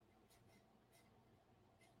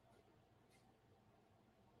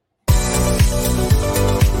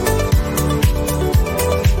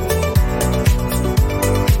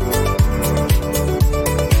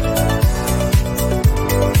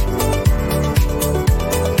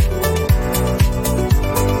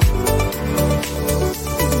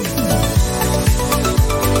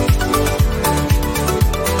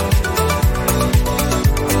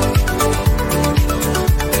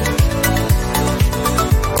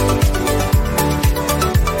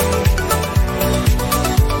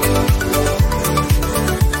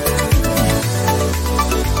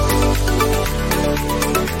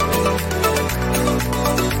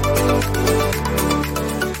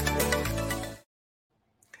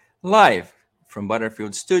Live from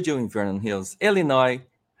Butterfield Studio in Vernon Hills, Illinois.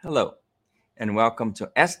 Hello, and welcome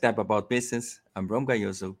to Ask Deb About Business. I'm Rom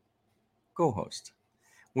Gayoso, co-host.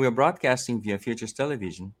 We are broadcasting via Futures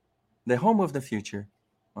Television, the home of the future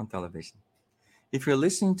on television. If you're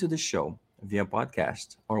listening to the show via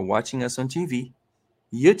podcast or watching us on TV,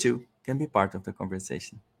 you too can be part of the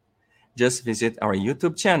conversation. Just visit our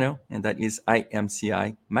YouTube channel, and that is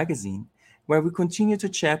IMCI Magazine, where we continue to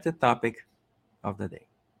chat the topic of the day.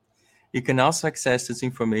 You can also access this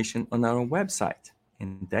information on our website,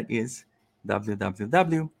 and that is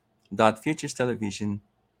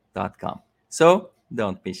www.futurestelevision.com. So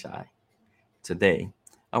don't be shy. Today,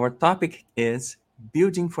 our topic is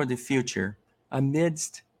building for the future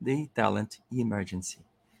amidst the talent emergency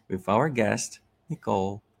with our guest,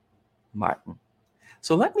 Nicole Martin.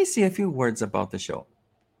 So let me say a few words about the show.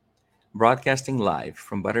 Broadcasting live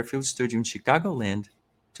from Butterfield Studio in Chicagoland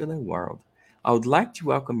to the world, I would like to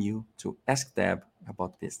welcome you to Ask Deb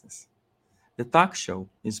About Business. The talk show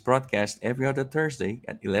is broadcast every other Thursday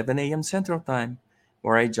at 11 a.m. Central Time,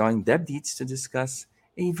 where I join Deb Dietz to discuss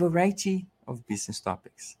a variety of business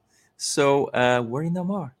topics. So, worry no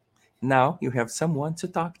more. Now you have someone to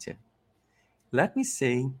talk to. Let me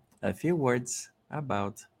say a few words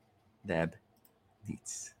about Deb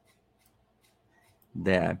Dietz.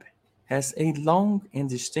 Deb has a long and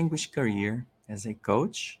distinguished career as a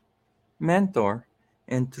coach, mentor,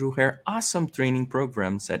 and through her awesome training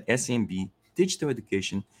programs at SMB Digital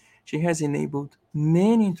Education, she has enabled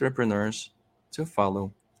many entrepreneurs to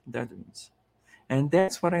follow their dreams. And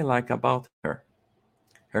that's what I like about her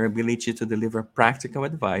ability to deliver practical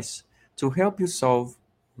advice to help you solve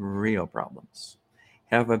real problems.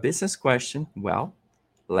 Have a business question? Well,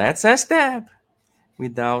 let's ask Deb.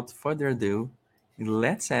 Without further ado,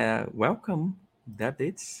 let's welcome Deb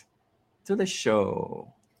Ditz to the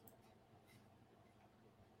show.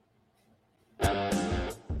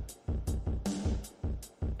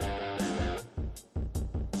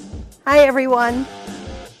 Hi, everyone.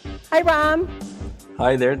 Hi, Ram.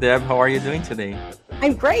 Hi there, Deb. How are you doing today?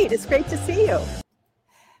 I'm great. It's great to see you.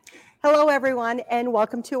 Hello, everyone, and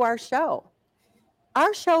welcome to our show.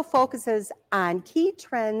 Our show focuses on key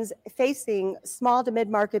trends facing small to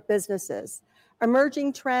mid-market businesses,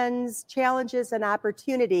 emerging trends, challenges, and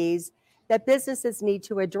opportunities that businesses need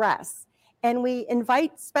to address. And we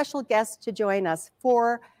invite special guests to join us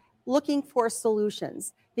for looking for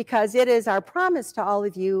solutions, because it is our promise to all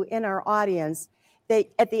of you in our audience that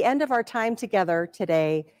at the end of our time together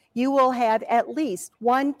today, you will have at least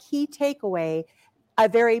one key takeaway, a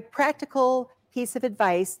very practical piece of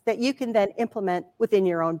advice that you can then implement within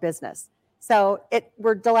your own business. So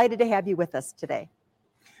we're delighted to have you with us today.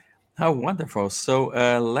 How wonderful. So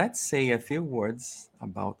let's say a few words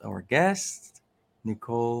about our guest,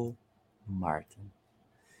 Nicole Martin.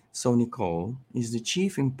 So Nicole is the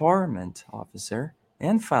Chief Empowerment Officer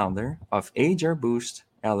and founder of HRBoost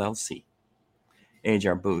LLC.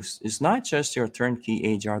 HRBoost is not just your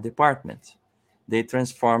turnkey HR department. They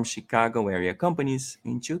transform Chicago area companies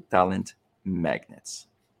into talent magnets.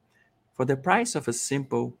 For the price of a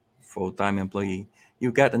simple full-time employee,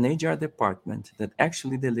 you get an HR department that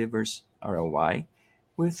actually delivers ROI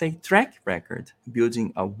with a track record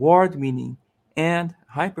building award-winning and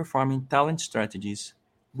high-performing talent strategies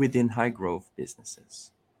within high-growth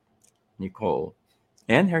businesses. Nicole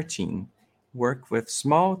and her team work with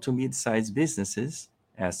small to mid-sized businesses,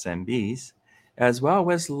 SMBs, as well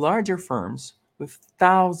as larger firms with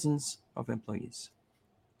thousands of employees.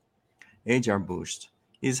 HR Boost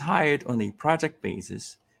is hired on a project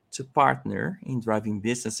basis to partner in driving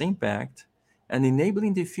business impact and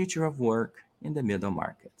enabling the future of work in the middle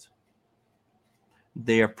market.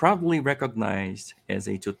 They are proudly recognized as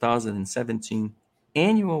a 2017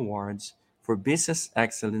 Annual Awards for Business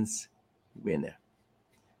Excellence winner.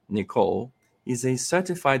 Nicole is a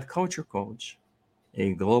certified culture coach,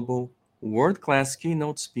 a global world class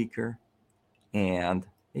keynote speaker, and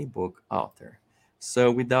a book author. So,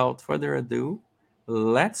 without further ado,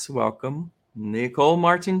 let's welcome Nicole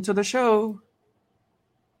Martin to the show.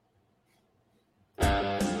 Hi,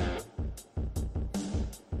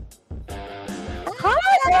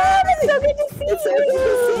 it's so good to see It's so you. good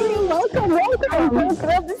to see you. Welcome, I'm welcome. so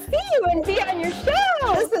thrilled to see you and be on your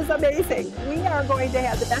show. This is amazing. We are going to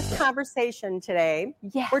have the best conversation today.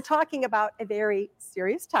 Yes. We're talking about a very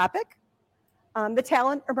serious topic, the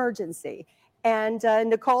talent emergency. And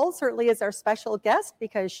Nicole certainly is our special guest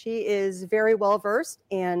because she is very well versed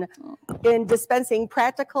in dispensing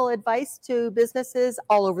practical advice to businesses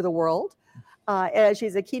all over the world. As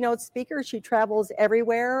she's a keynote speaker, she travels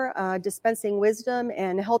everywhere, dispensing wisdom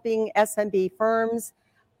and helping SMB firms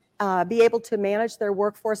be able to manage their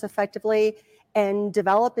workforce effectively and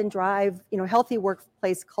develop and drive, healthy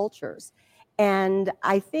workplace cultures. And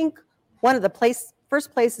I think one of the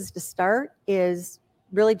first places to start is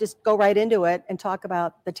really just go right into it and talk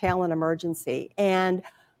about the talent emergency. And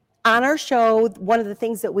on our show, one of the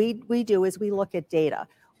things that we do is we look at data.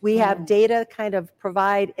 We have data kind of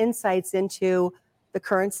provide insights into the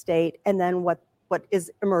current state and then what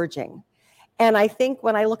is emerging. And I think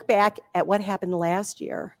when I look back at what happened last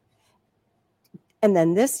year and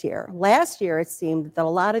then this year, last year it seemed that a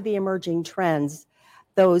lot of the emerging trends,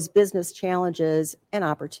 those business challenges and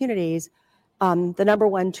opportunities, the number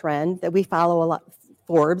one trend that we follow a lot,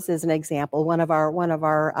 Forbes is an example, one of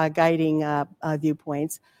our guiding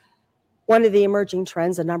viewpoints. One of the emerging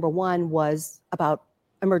trends, the number one, was about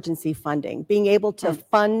emergency funding, being able to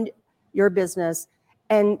fund your business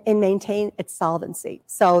and maintain its solvency.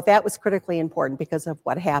 So that was critically important because of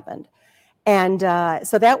what happened. And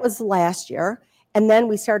so that was last year. And then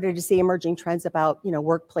we started to see emerging trends about,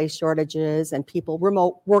 workplace shortages and people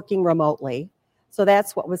working remotely. So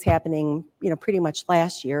that's what was happening, pretty much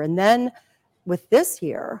last year. And then with this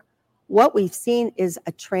year, what we've seen is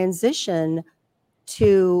a transition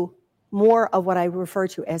to more of what I refer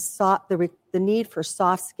to as the need for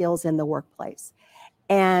soft skills in the workplace.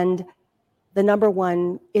 And the number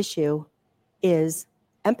one issue is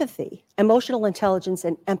empathy, emotional intelligence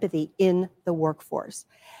and empathy in the workforce.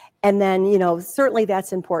 And then, certainly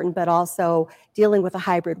that's important, but also dealing with a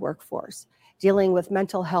hybrid workforce, dealing with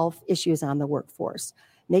mental health issues on the workforce,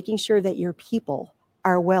 making sure that your people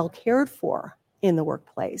are well cared for in the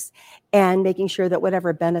workplace, and making sure that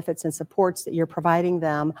whatever benefits and supports that you're providing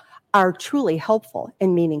them are truly helpful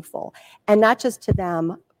and meaningful, and not just to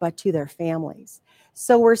them, but to their families.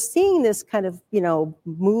 So we're seeing this kind of,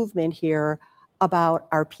 movement here about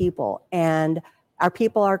our people, and our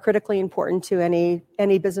people are critically important to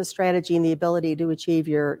any business strategy and the ability to achieve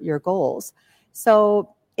your goals.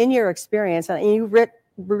 So in your experience, and you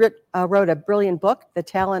wrote a brilliant book, The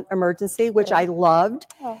Talent Emergency, which I loved.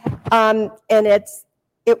 And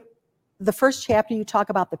the first chapter, you talk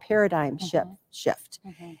about the paradigm shift.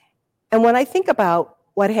 And when I think about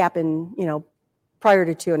what happened, prior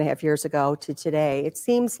to 2.5 years ago to today, it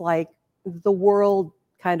seems like the world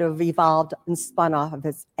kind of evolved and spun off of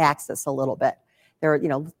its axis a little bit. There,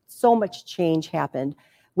 so much change happened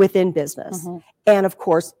within business. And of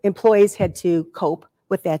course, employees had to cope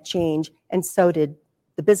with that change, and so did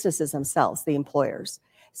the businesses themselves, the employers.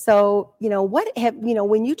 So,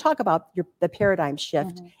 when you talk about the paradigm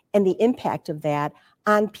shift and the impact of that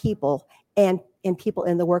on people and people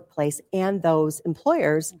in the workplace and those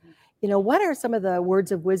employers, what are some of the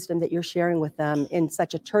words of wisdom that you're sharing with them in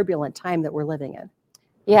such a turbulent time that we're living in?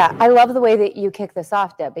 Yeah, I love the way that you kick this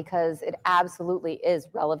off, Deb, because it absolutely is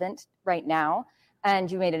relevant right now.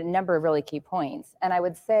 And you made a number of really key points. And I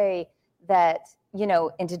would say that,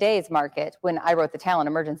 in today's market, when I wrote The Talent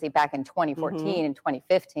Emergency back in 2014 and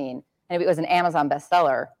 2015, and it was an Amazon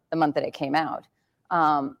bestseller the month that it came out.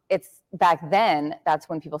 It's back then, that's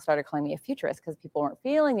when people started calling me a futurist, because people weren't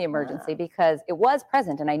feeling the emergency because it was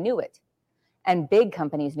present and I knew it. And big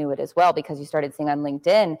companies knew it as well, because you started seeing on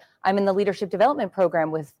LinkedIn, I'm in the leadership development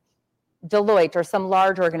program with Deloitte or some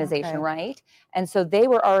large organization, right? And so they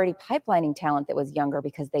were already pipelining talent that was younger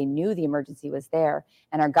because they knew the emergency was there.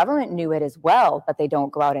 And our government knew it as well, but they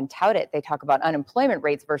don't go out and tout it. They talk about unemployment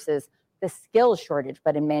rates versus the skills shortage,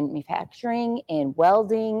 but in manufacturing, in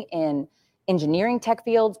welding, in engineering tech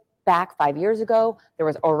fields, back 5 years ago, there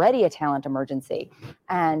was already a talent emergency.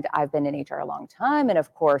 And I've been in HR a long time. And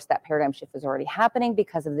of course, that paradigm shift is already happening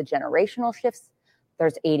because of the generational shifts.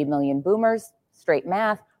 There's 80 million boomers, straight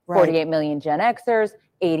math, 48 million Gen Xers,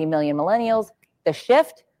 80 million millennials. The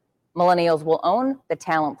shift, millennials will own the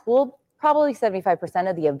talent pool, probably 75%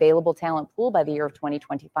 of the available talent pool by the year of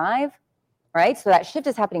 2025, right? So that shift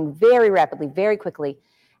is happening very rapidly, very quickly.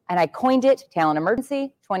 And I coined it Talent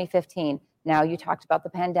Emergency 2015. Now you talked about the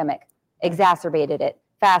pandemic, exacerbated it,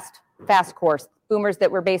 fast course. Boomers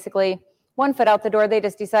that were basically 1 foot out the door, they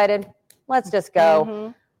just decided, let's just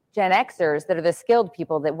go. Gen Xers that are the skilled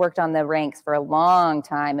people that worked on the ranks for a long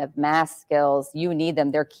time, have mass skills. You need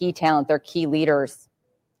them. They're key talent. They're key leaders.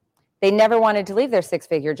 They never wanted to leave their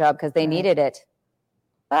 6-figure job because they needed it.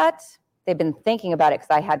 But they've been thinking about it,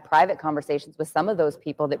 because I had private conversations with some of those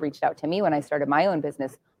people that reached out to me when I started my own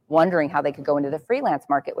business, wondering how they could go into the freelance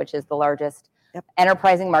market, which is the largest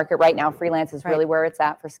enterprising market right now. Freelance is really where it's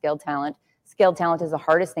at for skilled talent. Skilled talent is the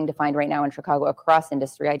hardest thing to find right now in Chicago across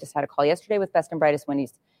industry. I just had a call yesterday with Best and Brightest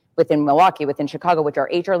Winnie's within Milwaukee, within Chicago, which are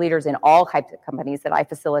HR leaders in all types of companies that I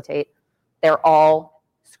facilitate. They're all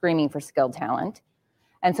screaming for skilled talent.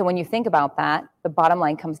 And so when you think about that, the bottom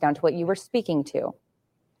line comes down to what you were speaking to,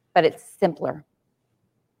 but it's simpler.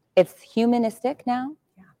 It's humanistic now.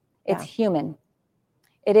 Yeah. It's human.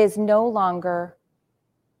 It is no longer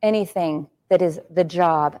anything that is the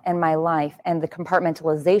job and my life and the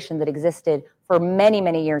compartmentalization that existed for many,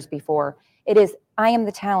 many years before. It is, I am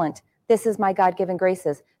the talent. This is my God-given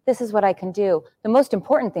graces. This is what I can do. The most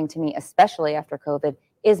important thing to me, especially after COVID,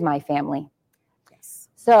 is my family. Yes.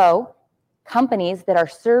 So companies that are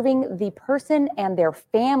serving the person and their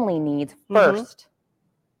family needs first,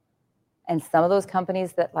 and some of those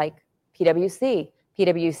companies that like PwC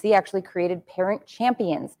actually created parent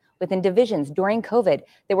champions within divisions during COVID.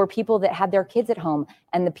 There were people that had their kids at home,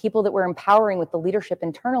 and the people that were empowering with the leadership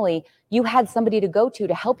internally, you had somebody to go to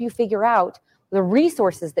help you figure out the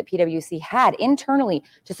resources that PwC had internally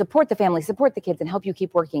to support the family, support the kids, and help you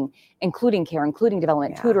keep working, including care, including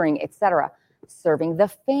development, tutoring, etc. Serving the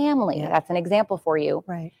family. Yeah. That's an example for you.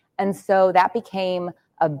 Right. And so that became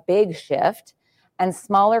a big shift, and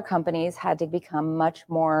smaller companies had to become much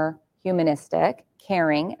more humanistic,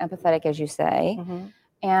 caring, empathetic, as you say.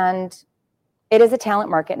 And it is a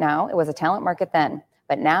talent market now. It was a talent market then.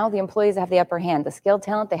 But now the employees have the upper hand. The skilled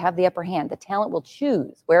talent, they have the upper hand. The talent will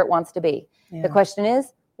choose where it wants to be. Yeah. The question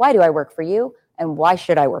is, why do I work for you? And why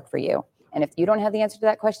should I work for you? And if you don't have the answer to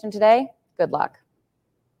that question today, good luck.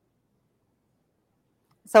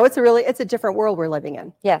 So it's a different world we're living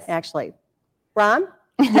in. Yes. Actually. Ron?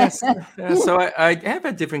 Yes. So I have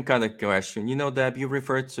a different kind of question. You know, Deb, you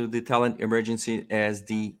referred to the talent emergency as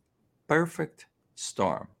the perfect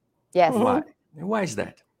storm. Yes. Why is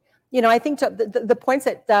that? You know, I think the points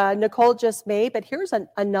that Nicole just made, but here's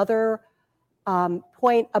another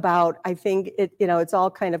point about, I think it's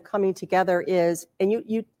all kind of coming together is, and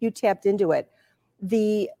you tapped into it.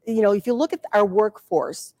 If you look at our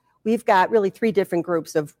workforce, we've got really three different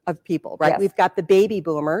groups of people, right? Yes. We've got the baby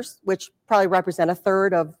boomers, which probably represent a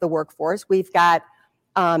third of the workforce. We've got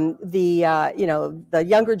the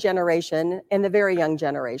younger generation and the very young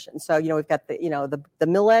generation. So, we've got the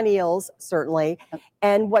millennials, certainly.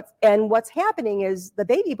 And what's happening is the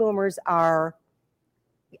baby boomers are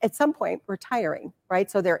at some point retiring, right?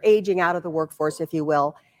 So they're aging out of the workforce, if you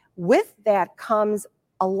will. With that comes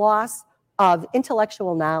a loss of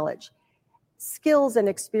intellectual knowledge, skills and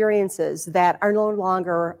experiences that are no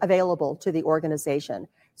longer available to the organization.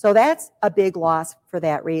 So that's a big loss for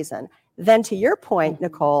that reason. Then to your point,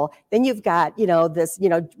 Nicole, then you've got, this,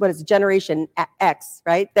 what is Generation X,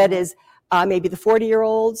 right? That is maybe the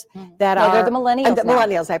 40-year-olds that are... they're the millennials The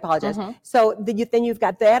millennials, I apologize. So then you've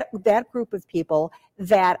got that group of people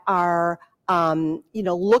that are,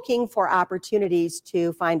 looking for opportunities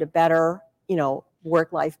to find a better,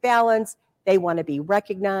 work-life balance. They want to be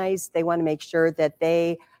recognized. They want to make sure that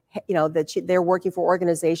they're working for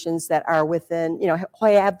organizations that are within,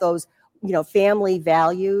 have those, family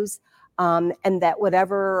values, and that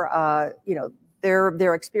whatever,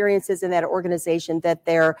 their experiences in that organization, that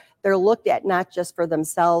they're looked at not just for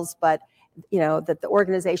themselves, but, that the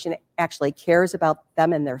organization actually cares about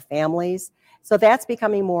them and their families. So that's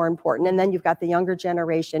becoming more important. And then you've got the younger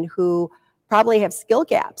generation who probably have skill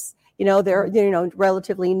gaps. They're,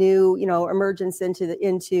 relatively new, emergence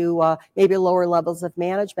into maybe lower levels of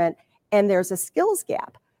management, and there's a skills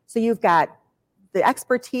gap. So you've got the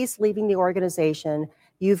expertise leaving the organization.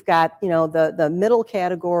 You've got, the middle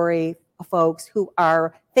category folks who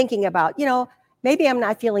are thinking about, maybe I'm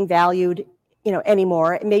not feeling valued,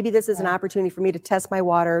 anymore. Maybe this is an opportunity for me to test my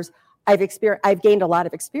waters. I've gained a lot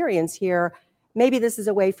of experience here. Maybe this is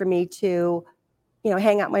a way for me to,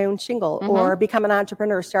 hang out my own shingle or become an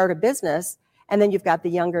entrepreneur, start a business. And then you've got the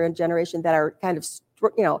younger generation that are kind of,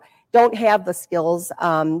 don't have the skills.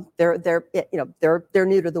 They're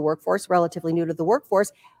new to the workforce, relatively new to the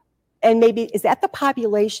workforce. And maybe, is that the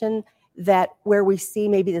population that where we see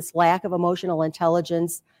maybe this lack of emotional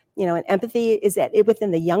intelligence, and empathy? Is that it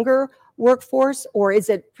within the younger workforce, or is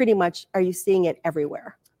it pretty much, are you seeing it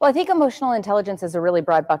everywhere? Well, I think emotional intelligence is a really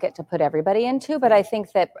broad bucket to put everybody into, but I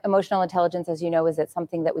think that emotional intelligence, as you know, is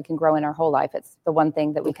something that we can grow in our whole life. It's the one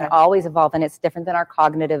thing that we can always evolve, and it's different than our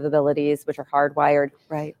cognitive abilities, which are hardwired.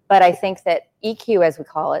 Right. But I think that EQ, as we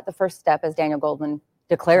call it, the first step, as Daniel Goldman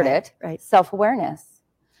declared it, self-awareness.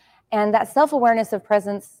 And that self-awareness of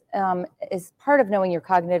presence is part of knowing your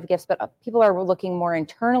cognitive gifts, but people are looking more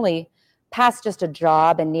internally past just a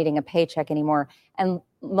job and needing a paycheck anymore. And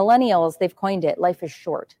millennials, they've coined it, life is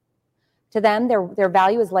short. To them, their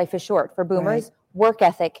value is life is short. For boomers, work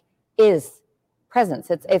ethic is presence.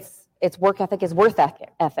 It's work ethic is worth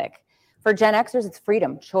ethic. For Gen Xers, it's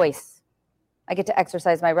freedom, choice. I get to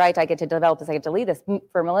exercise my right. I get to develop this. I get to lead this.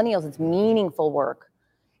 For millennials, it's meaningful work.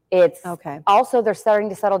 It's Okay. also they're starting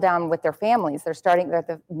to settle down with their families. They're at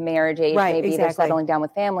the marriage age, Right, maybe exactly. they're settling down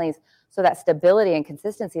with families. So that stability and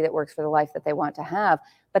consistency that works for the life that they want to have.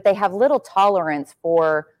 But they have little tolerance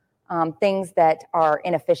for things that are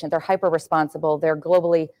inefficient. They're hyper responsible. They're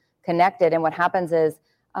globally connected. And what happens is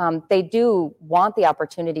they do want the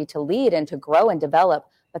opportunity to lead and to grow and develop,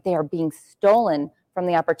 but they are being stolen from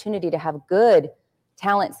the opportunity to have good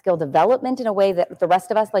talent skill development in a way that the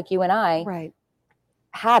rest of us, like you and I, Right.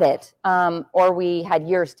 had it, or we had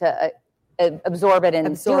years to absorb it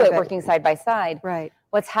and do it working side by side. Right.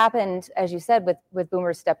 What's happened, as you said, with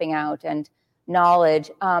boomers stepping out and knowledge,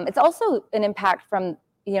 it's also an impact from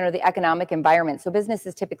the economic environment. So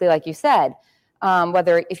businesses typically, like you said,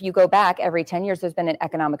 whether if you go back every 10 years, there's been an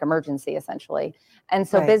economic emergency essentially. And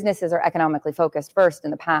so businesses are economically focused first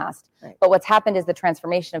in the past. Right. But what's happened is the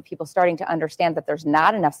transformation of people starting to understand that there's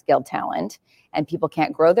not enough skilled talent and people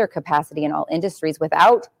can't grow their capacity in all industries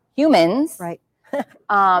without humans. Right.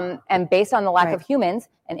 And based on the lack of humans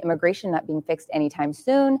and immigration not being fixed anytime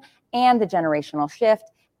soon, and the generational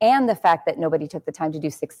shift, and the fact that nobody took the time to do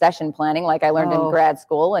succession planning, like I learned in grad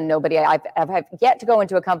school, and I've yet to go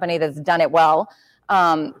into a company that's done it well,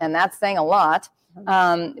 and that's saying a lot,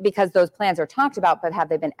 because those plans are talked about, but have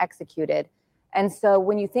they been executed? And so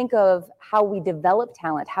when you think of how we develop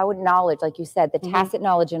talent, how knowledge, like you said, the tacit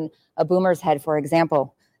knowledge in a boomer's head, for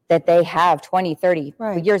example, that they have 20, 30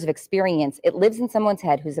 years of experience, it lives in someone's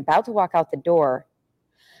head who's about to walk out the door.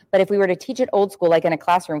 But if we were to teach it old school, like in a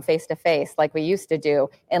classroom, face to face, like we used to do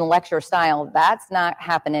in lecture style, that's not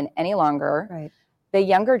happening any longer. Right. The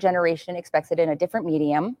younger generation expects it in a different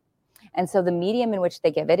medium. And so the medium in which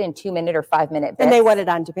they give it in 2-minute or 5-minute bits. And they want it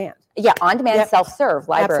on demand. Yeah, on demand, self-serve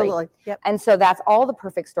library. Absolutely. Yep. And so that's all the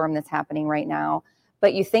perfect storm that's happening right now.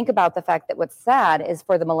 But you think about the fact that what's sad is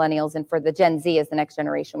for the millennials and for the Gen Z as the next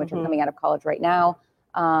generation, which are coming out of college right now,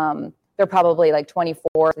 they're probably like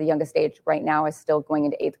 24. The youngest age right now is still going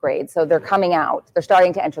into 8th grade. So they're coming out. They're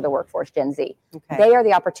starting to enter the workforce, Gen Z. Okay. They are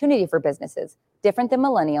the opportunity for businesses. Different than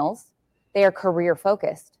millennials. They are career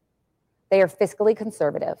focused. They are fiscally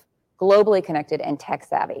conservative, globally connected, and tech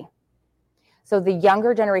savvy. So the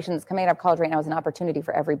younger generation that's coming out of college right now is an opportunity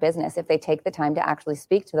for every business if they take the time to actually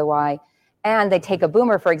speak to the why. And they take a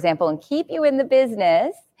boomer, for example, and keep you in the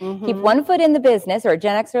business, keep one foot in the business, or a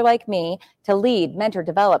Gen Xer like me, to lead, mentor,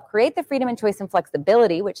 develop, create the freedom and choice and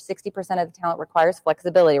flexibility, which 60% of the talent requires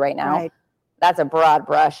flexibility right now. Right. That's a broad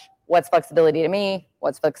brush. What's flexibility to me?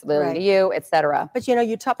 What's flexibility to you, et cetera. But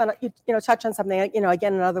you touch on something,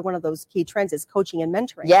 again, another one of those key trends is coaching and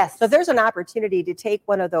mentoring. Yes. So there's an opportunity to take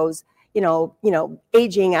one of those,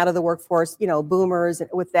 aging out of the workforce, boomers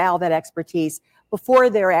with all that expertise before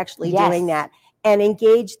they're actually doing that, and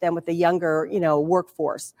engage them with the younger,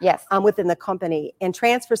 workforce within the company and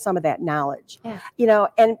transfer some of that knowledge, and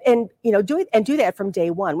do that from day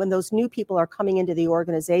one when those new people are coming into the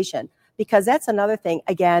organization, because that's another thing.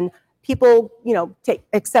 Again, people,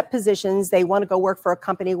 accept positions. They want to go work for a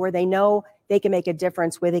company where they know they can make a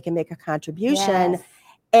difference, where they can make a contribution. Yes.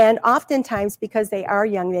 And oftentimes, because they are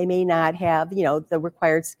young, they may not have, the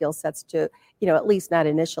required skill sets to, at least not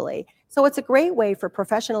initially. So it's a great way for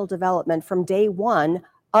professional development from day one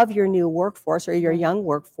of your new workforce or your young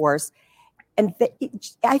workforce. And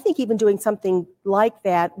I think even doing something like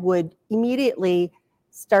that would immediately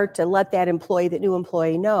start to let that new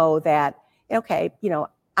employee know that, okay,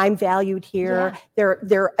 I'm valued here. Yeah.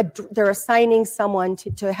 They're assigning someone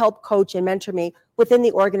to help coach and mentor me within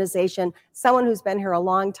the organization, someone who's been here a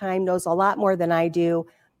long time, knows a lot more than I do,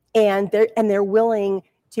 and they're willing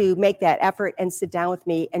to make that effort and sit down with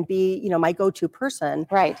me and be, my go-to person.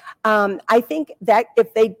 Right. I think that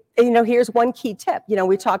if they, here's one key tip.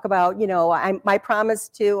 We talk about, my promise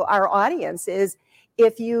to our audience is,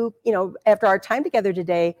 if you, after our time together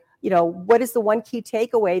today, what is the one key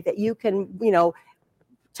takeaway that you can,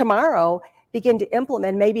 tomorrow begin to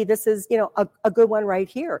implement? Maybe this is, a good one right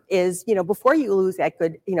here is, before you lose that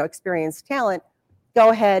good, experienced talent,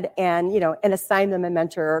 go ahead and, and assign them a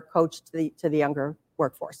mentor or coach to the younger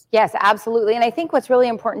workforce. Yes, absolutely. And I think what's really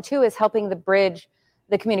important too is helping the bridge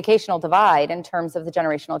the communicational divide in terms of the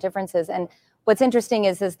generational differences. And what's interesting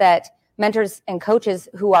is that mentors and coaches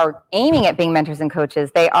who are aiming at being mentors and coaches,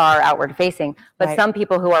 they are outward facing, but some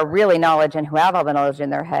people who are really knowledge and who have all the knowledge in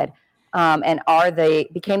their head, and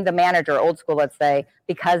became the manager, old school, let's say,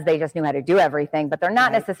 because they just knew how to do everything, but they're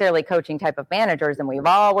not necessarily coaching type of managers. And we've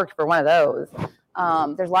all worked for one of those.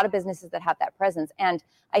 There's a lot of businesses that have that presence. And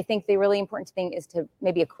I think the really important thing is to,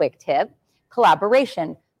 maybe a quick tip,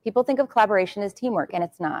 collaboration. People think of collaboration as teamwork, and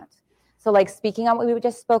it's not. So like speaking on what we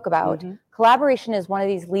just spoke about, collaboration is one of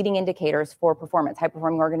these leading indicators for performance,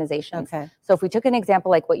 high-performing organizations. Okay. So if we took an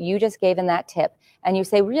example like what you just gave in that tip, and you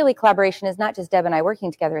say, really, collaboration is not just Deb and I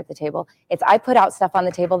working together at the table. It's I put out stuff on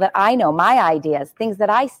the table that I know, my ideas, things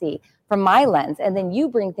that I see from my lens, and then you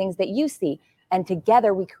bring things that you see. And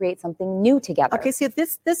together we create something new together. Okay, so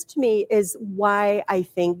this to me is why I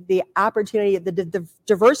think the opportunity, the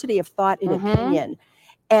diversity of thought and opinion,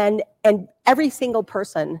 and every single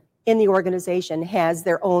person in the organization has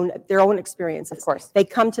their own experiences. Of course. They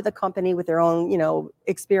come to the company with their own,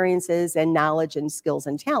 experiences and knowledge and skills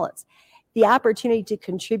and talents. The opportunity to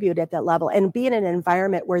contribute at that level and be in an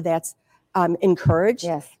environment where that's encouraged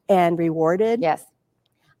and rewarded,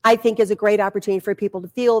 I think is a great opportunity for people to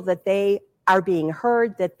feel that they are being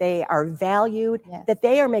heard, that they are valued, that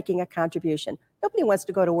they are making a contribution. Nobody wants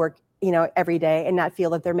to go to work, every day and not feel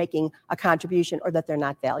that they're making a contribution or that they're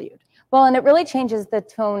not valued. Well, and it really changes the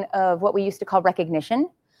tone of what we used to call recognition.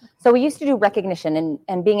 So we used to do recognition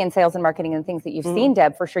and being in sales and marketing and things that you've seen,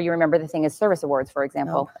 Deb, for sure you remember the thing is service awards, for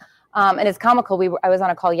example. And it's comical. I was on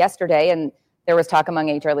a call yesterday and there was talk among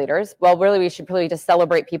HR leaders. Well, really, we should probably just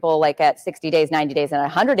celebrate people like at 60 days, 90 days, and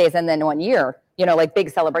 100 days, and then 1 year, like big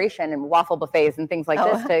celebration and waffle buffets and things like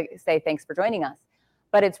this to say thanks for joining us.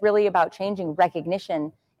 But it's really about changing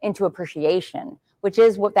recognition into appreciation, which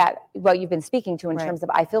is what you've been speaking to in terms of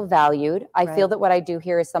I feel valued. I feel that what I do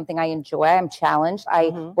here is something I enjoy. I'm challenged. I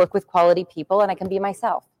work with quality people and I can be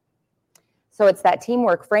myself. So it's that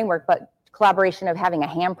teamwork framework, but collaboration of having a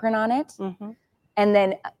handprint on it. And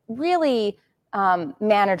then really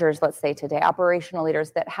managers, let's say today, operational leaders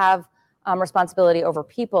that have responsibility over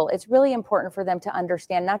people, it's really important for them to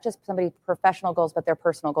understand not just somebody's professional goals, but their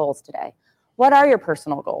personal goals today. What are your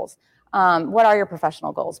personal goals? What are your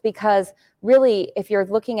professional goals? Because really, if you're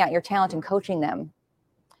looking at your talent and coaching them,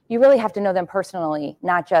 you really have to know them personally,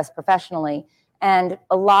 not just professionally. And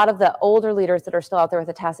a lot of the older leaders that are still out there with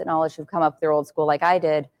the tacit knowledge who've come up their old school like I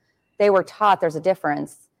did, they were taught there's a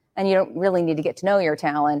difference. And you don't really need to get to know your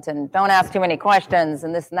talent and don't ask too many questions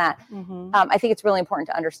and this and that. I think it's really important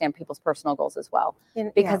to understand people's personal goals as well.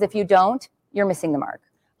 Because if you don't, you're missing the mark.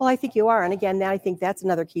 Well, I think you are. And again, I think that's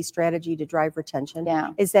another key strategy to drive retention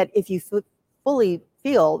is that if you fully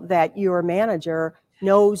feel that your manager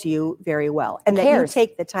knows you very well and that you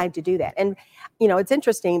take the time to do that. And, it's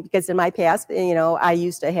interesting because in my past, I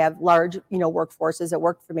used to have large, workforces that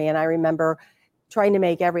worked for me. And I remember trying to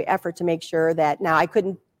make every effort to make sure that now I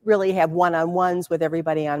couldn't really have one-on-ones with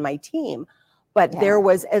everybody on my team, but there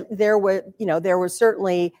was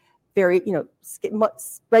certainly very,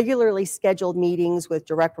 regularly scheduled meetings with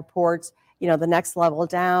direct reports, the next level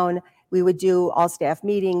down, we would do all staff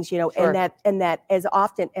meetings, and that as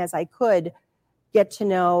often as I could get to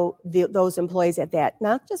know those employees at that,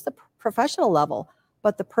 not just the professional level,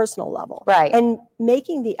 but the personal level. Right. And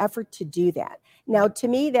making the effort to do that. Now, to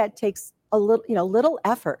me, that takes a little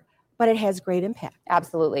effort, but it has great impact.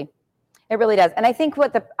 Absolutely. It really does. And I think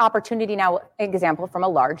what the opportunity now, example from a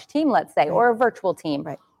large team, let's say, or a virtual team,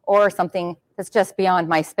 or something that's just beyond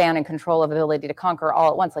my span and control of ability to conquer all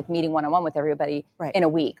at once, like meeting one-on-one with everybody in a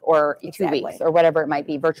week or 2 weeks or whatever it might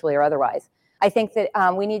be, virtually or otherwise. I think that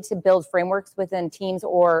we need to build frameworks within teams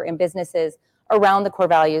or in businesses around the core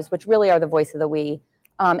values, which really are the voice of the we.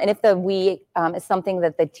 And if the we is something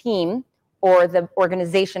that the team or the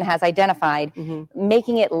organization has identified,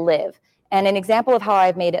 making it live. And an example of how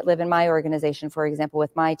I've made it live in my organization, for example,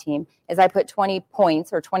 with my team, is I put 20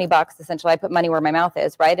 points or $20, essentially, I put money where my mouth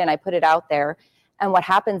is, right? And I put it out there. And what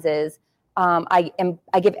happens is I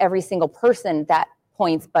give every single person that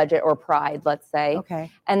points, budget, or pride, let's say. Okay.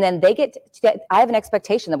 And then they I have an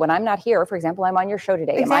expectation that when I'm not here, for example, I'm on your show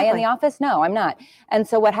today. Am I in the office? No, I'm not. And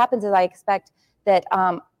so what happens is I expect that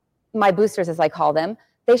my boosters, as I call them,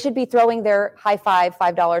 they should be throwing their high five,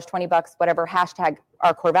 $5, $20, whatever, hashtag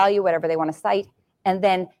our core value, whatever they want to cite, and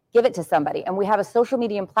then give it to somebody. And we have a social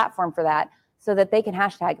media platform for that so that they can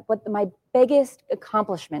hashtag. What my biggest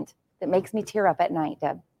accomplishment that makes me tear up at night,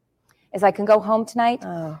 Deb, is I can go home tonight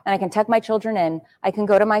and I can tuck my children in. I can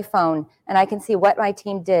go to my phone and I can see what my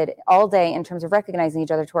team did all day in terms of recognizing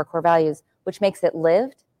each other to our core values, which makes it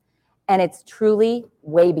lived. And it's truly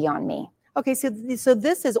way beyond me. Okay, so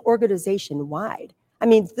this is organization-wide. I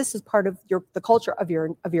mean, this is part of the culture of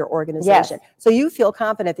your organization. Yes. So you feel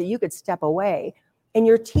confident that you could step away and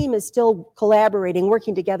your team is still collaborating,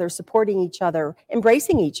 working together, supporting each other,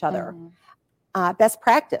 embracing each other. Best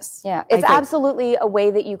practice. Yeah, it's absolutely a way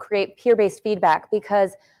that you create peer-based feedback,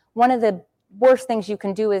 because one of the worst things you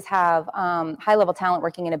can do is have high-level talent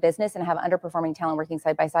working in a business and have underperforming talent working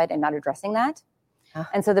side by side and not addressing that.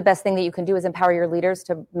 And so the best thing that you can do is empower your leaders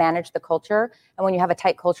to manage the culture. And when you have a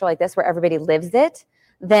tight culture like this where everybody lives it,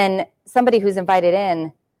 then somebody who's invited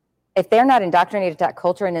in, if they're not indoctrinated to that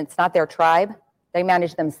culture and it's not their tribe, they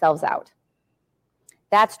manage themselves out.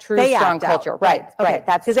 That's true strong culture. Right.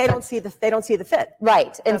 That's because they don't see the fit.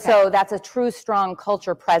 Right. And so that's a true strong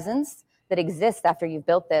culture presence that exists after you've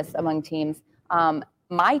built this among teams.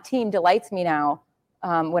 My team delights me now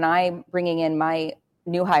when I'm bringing in my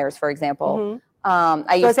new hires, for example. So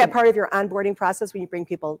is that part of your onboarding process when you bring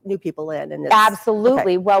new people in? And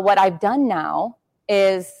absolutely. Well, what I've done now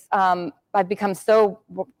is I've become so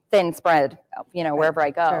thin spread, wherever I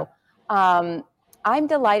go. Sure. I'm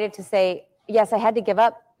delighted to say, yes, I had to give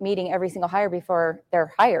up meeting every single hire before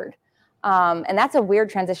they're hired. And that's a weird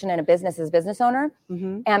transition in a business as business owner.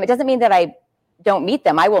 It doesn't mean that I don't meet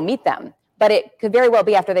them. I will meet them. But it could very well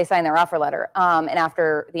be after they sign their offer letter and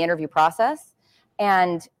after the interview process.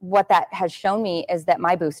 And what that has shown me is that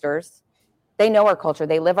my boosters, they know our culture.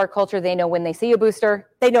 They live our culture. They know when they see a booster.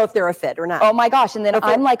 They know if they're a fit or not. Oh, my gosh. And then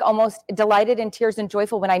I'm like almost delighted in tears and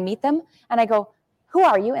joyful when I meet them. And I go, who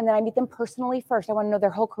are you? And then I meet them personally first. I want to know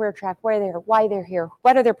their whole career track, where they're, why they're here,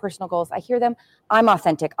 what are their personal goals. I hear them. I'm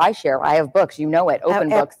authentic. I share. I have books. Open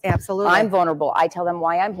books. Absolutely. I'm vulnerable. I tell them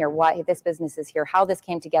why I'm here, why this business is here, how this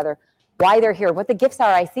came together, why they're here, what the gifts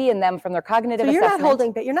are I see in them from their cognitive assessment.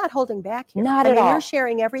 You're not holding back here. Not at all. You're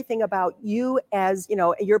sharing everything about you as,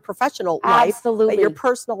 your professional life. Absolutely. Your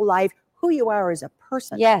personal life, who you are as a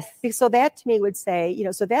person. Yes. So that to me would say,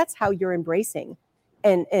 so that's how you're embracing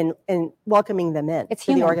and welcoming them in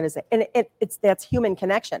to the organization. And that's human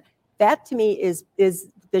connection. That to me is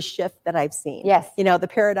the shift that I've seen. Yes. The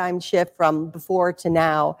paradigm shift from before to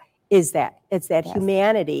now is that. It's that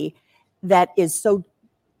humanity that is so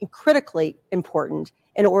critically important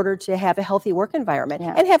in order to have a healthy work environment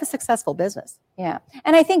and have a successful business. Yeah.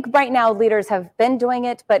 And I think right now leaders have been doing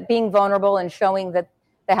it, but being vulnerable and showing that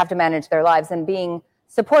they have to manage their lives and being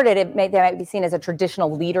supported, they might be seen as a traditional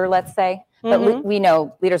leader, let's say. But we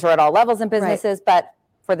know leaders are at all levels in businesses, but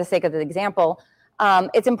for the sake of the example,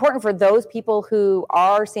 it's important for those people who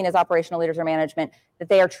are seen as operational leaders or management that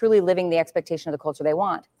they are truly living the expectation of the culture they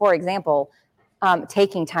want. For example,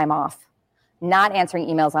 taking time off, not answering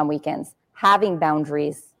emails on weekends, having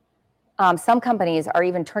boundaries. Some companies are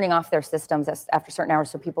even turning off their systems after certain hours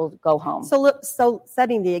so people go home. So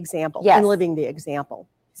setting the example and living the example.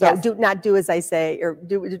 So not do as I say, or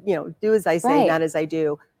do as I say, not as I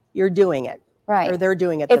do. You're doing it, right? Or they're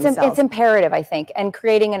doing it themselves. It's imperative, I think, and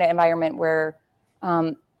creating an environment where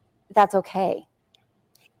that's okay.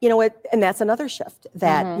 And that's another shift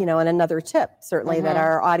that, and another tip certainly that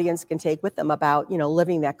our audience can take with them about,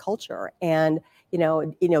 living that culture. And, you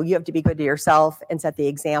have to be good to yourself and set the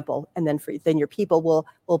example. And then your people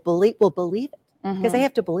will believe it because they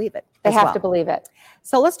have to believe it. They have to believe it.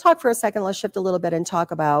 So let's talk for a second. Let's shift a little bit and talk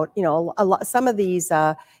about, some of these,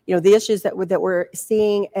 the issues that we're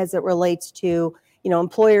seeing as it relates to,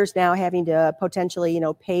 employers now having to potentially,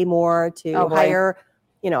 pay more to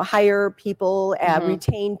hire people,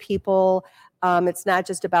 retain people. It's not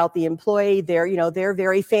just about the employee. They're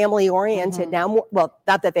very family oriented now. Well,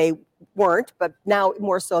 not that they weren't, but now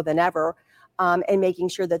more so than ever, and making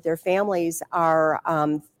sure that their families are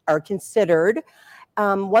considered.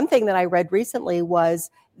 One thing that I read recently was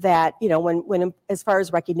that, when as far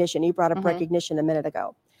as recognition, you brought up recognition a minute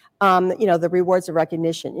ago. The rewards of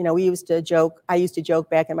recognition. I used to joke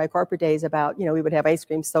back in my corporate days about, we would have ice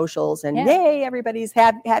cream socials and yay, everybody's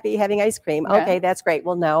happy having ice cream. Okay, that's great.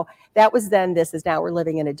 Well, no, that was then. This is now. We're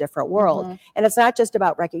living in a different world. And it's not just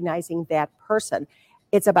about recognizing that person.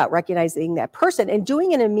 It's about recognizing that person and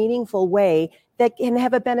doing it in a meaningful way that can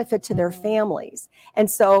have a benefit to their families.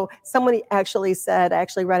 And so somebody actually said, I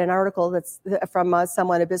actually read an article that's from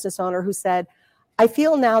a business owner who said, I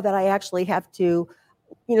feel now that I actually have to,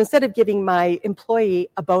 instead of giving my employee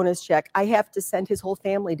a bonus check, I have to send his whole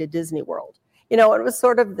family to Disney World. It was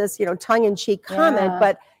sort of this, tongue-in-cheek comment,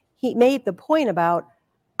 but he made the point about,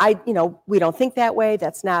 we don't think that way.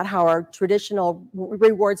 That's not how our traditional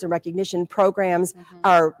rewards and recognition programs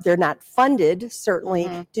are. They're not funded,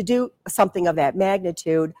 certainly, to do something of that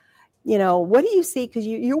magnitude. What do you see? Because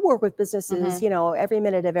you work with businesses, every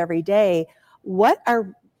minute of every day. What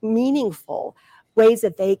are meaningful ways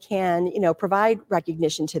that they can, provide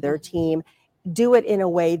recognition to their team, do it in a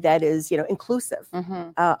way that is, inclusive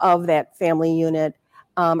of that family unit,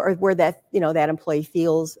 or where that, that employee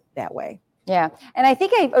feels that way. Yeah. And I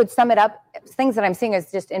think I would sum it up. Things that I'm seeing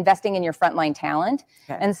is just investing in your frontline talent.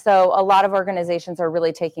 Okay. And so a lot of organizations are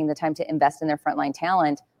really taking the time to invest in their frontline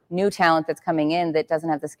talent, new talent that's coming in that doesn't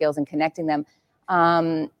have the skills and connecting them.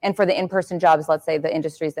 And for the in-person jobs, let's say the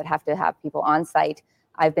industries that have to have people on site,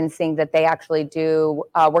 I've been seeing that they actually do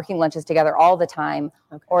working lunches together all the time,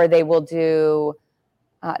 or they will do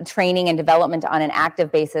training and development on an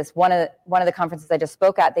active basis. One of the conferences I just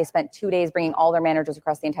spoke at, they spent 2 days bringing all their managers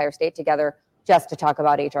across the entire state together just to talk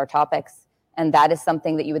about HR topics. And that is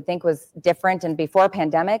something that you would think was different and before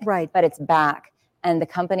pandemic, Right. but it's back. And the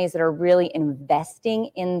companies that are really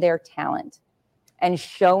investing in their talent and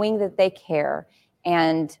showing that they care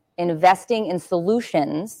and investing in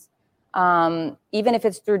solutions, even if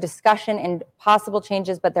it's through discussion and possible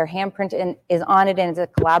changes, but their handprint is on it and it's a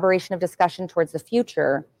collaboration of discussion towards the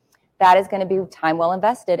future, that is going to be time well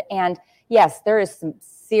invested. And yes, there is some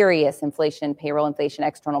serious inflation, payroll inflation,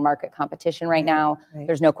 external market competition right now. Right.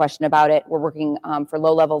 There's no question about it. We're working for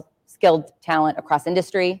low-level skilled talent across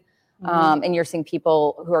industry. And you're seeing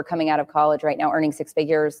people who are coming out of college right now earning six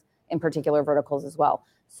figures in particular verticals as well.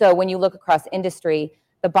 So when you look across industry,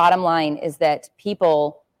 the bottom line is that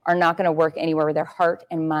people are not going to work anywhere where their heart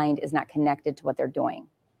and mind is not connected to what they're doing.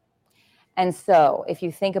 And so if you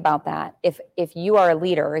think about that, if you are a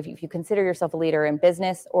leader, if you consider yourself a leader in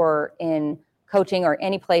business or in coaching or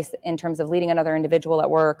any place in terms of leading another individual at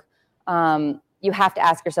work, you have to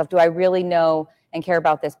ask yourself, do I really know and care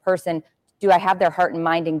about this person? Do I have their heart and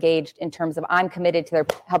mind engaged in terms of I'm committed to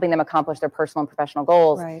helping them accomplish their personal and professional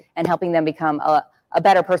goals, Right. and helping them become a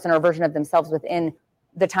better person or a version of themselves within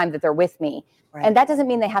the time that they're with me. Right. And that doesn't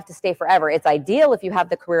mean they have to stay forever. It's ideal if you have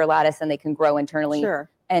the career lattice and they can grow internally Sure.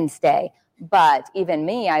 and stay. But even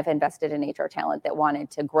me, I've invested in HR talent that wanted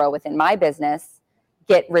to grow within my business,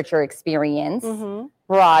 get richer experience,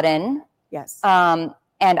 broaden. Yes. And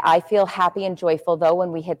I feel happy and joyful, though,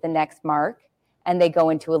 when we hit the next mark and they go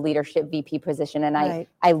into a leadership VP position and Right.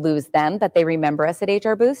 I lose them, but they remember us at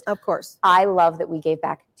HRBoost. Of course. I love that we gave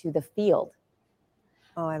back to the field.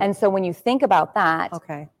 And so when you think about that,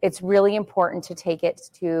 Okay. it's really important to take it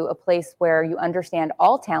to a place where you understand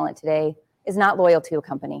all talent today is not loyal to a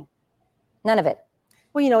company. None of it.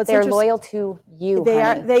 Well, it's They're interesting. loyal to you, They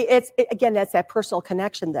honey. again, that's that personal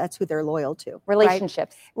connection. That's who they're loyal to. right?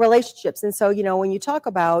 Relationships. Relationships. And so, when you talk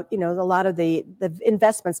about, a lot of the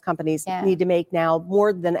investments companies Yeah. need to make now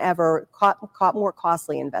more than ever, more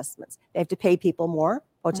costly investments. They have to pay people more,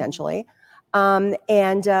 potentially. Another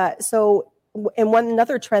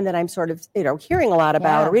trend that I'm sort of, hearing a lot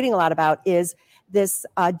about, or reading a lot about is this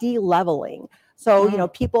de-leveling. So,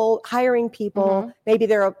 people hiring people, maybe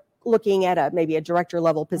they're looking at maybe a director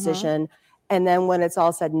level position. And then when it's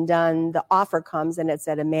all said and done, the offer comes and it's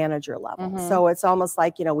at a manager level. So it's almost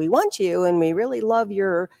like, we want you and we really love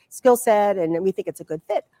your skill set and we think it's a good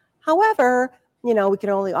fit. However, we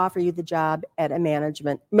can only offer you the job at a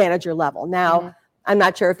manager level. Now, I'm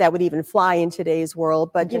not sure if that would even fly in today's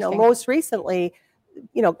world, but, most recently,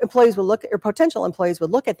 employees would look, or potential employees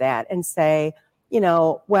would look at that and say, I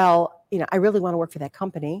really want to work for that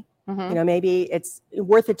company. Maybe it's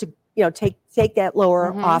worth it to, take that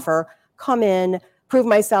lower offer, come in, prove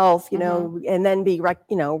myself, and then be,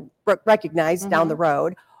 recognized down the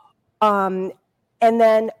road. And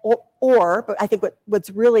then, but I think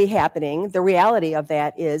what's really happening, the reality of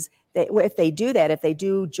that is that if they do that, if they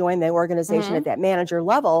do join the organization at that manager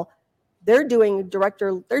level, they're doing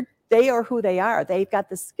they are who they are. They've got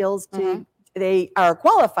the skills they are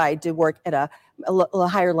qualified to work at a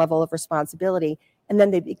higher level of responsibility. And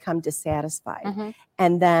then they become dissatisfied.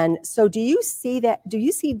 And then, so do you see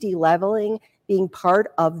de-leveling being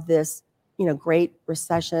part of this, great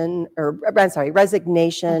recession, or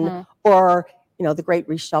resignation, or, the great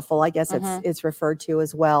reshuffle, I guess it's referred to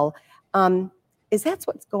as well. Is that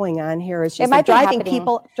what's going on here? It's just driving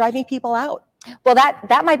people out. Well,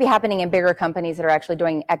 that might be happening in bigger companies that are actually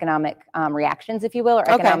doing economic reactions, if you will, or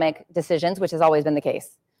economic decisions, which has always been the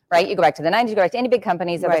case. Right? You go back to the 90s, you go back to any big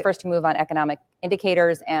companies, they're the first to move on economic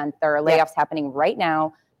indicators, and there are layoffs happening right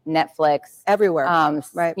now. Netflix. Everywhere.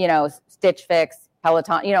 Stitch Fix,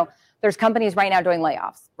 Peloton, there's companies right now doing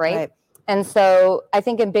layoffs, right? And so I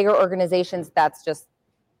think in bigger organizations, that's just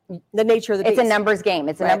the nature of the beast. It's a numbers game.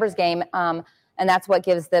 It's a numbers game. And that's what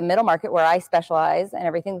gives the middle market, where I specialize and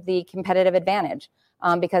everything, the competitive advantage.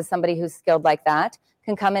 Because somebody who's skilled like that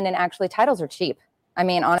can come in, and actually titles are cheap. I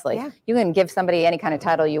mean, honestly, you can give somebody any kind of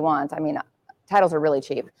title you want. I mean, titles are really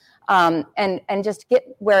cheap. And just get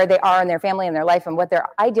where they are in their family and their life and what their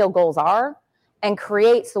ideal goals are, and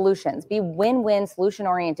create solutions. Be win-win,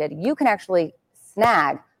 solution-oriented. You can actually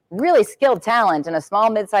snag really skilled talent in a small,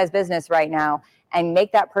 mid-sized business right now and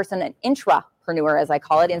make that person an intrapreneur, as I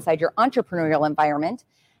call it, inside your entrepreneurial environment.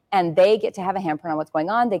 And they get to have a handprint on what's going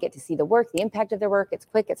on. They get to see the work, the impact of their work. It's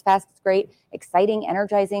quick, it's fast, it's great, exciting,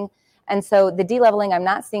 energizing. And so the de-leveling I'm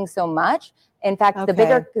not seeing so much, In fact,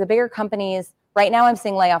 the bigger companies right now, I'm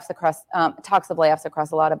seeing layoffs across talks of layoffs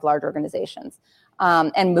across a lot of large organizations,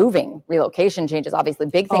 and moving relocation changes. Obviously,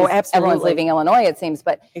 big things. Everyone's leaving Illinois, it seems,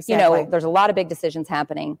 but there's a lot of big decisions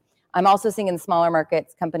happening. I'm also seeing in smaller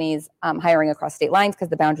markets companies hiring across state lines because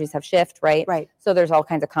the boundaries have shifted, right? Right. So there's all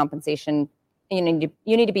kinds of compensation. You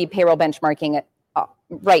need to be payroll benchmarking it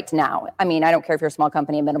right now. I mean, I don't care if you're a small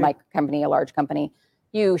company, a middle company, a large company.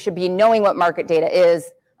 You should be knowing what market data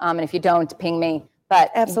is, and if you don't, ping me. But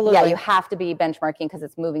absolutely, yeah, you have to be benchmarking because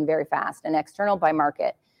it's moving very fast and external by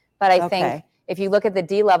market. But I think if you look at the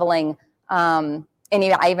de-leveling, and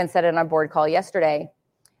I even said it on a board call yesterday,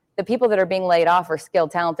 the people that are being laid off are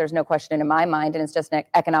skilled talent. There's no question in my mind, and it's just an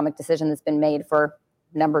economic decision that's been made for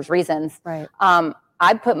numbers reasons. Right.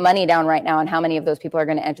 I'd put money down right now on how many of those people are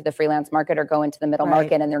going to enter the freelance market or go into the middle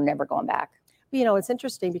market, and they're never going back. It's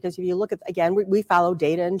interesting because if you look at, again, we follow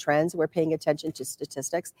data and trends. We're paying attention to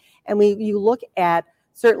statistics, and you look at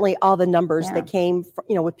certainly all the numbers that came,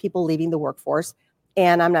 with people leaving the workforce.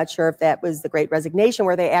 And I'm not sure if that was the Great Resignation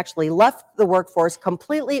where they actually left the workforce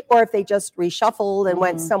completely or if they just reshuffled and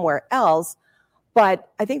went somewhere else. But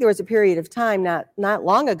I think there was a period of time not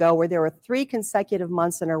long ago where there were 3 consecutive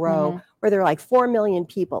months in a row where there were like 4 million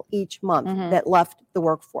people each month that left the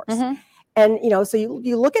workforce. And, so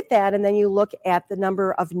you look at that and then you look at the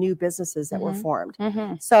number of new businesses that were formed.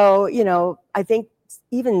 So, I think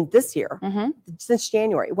even this year, since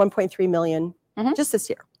January, 1.3 million just this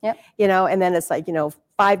year. Yep. And then it's like,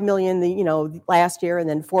 5 million, last year and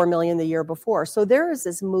then 4 million the year before. So there is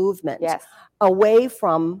this movement away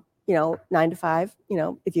from, 9 to 5,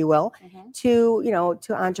 if you will, to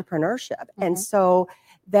entrepreneurship. And so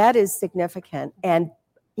that is significant. And,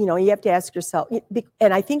 you have to ask yourself,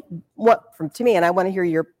 and I think to me, and I want to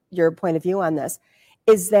hear your point of view on this,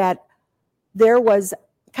 is that there was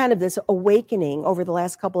kind of this awakening over the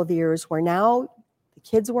last couple of years where now the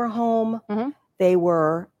kids were home, you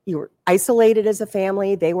were isolated as a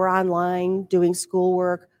family, they were online doing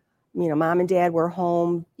schoolwork, mom and dad were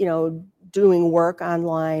home, doing work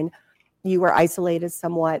online, you were isolated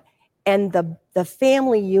somewhat, and the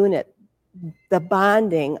family unit, the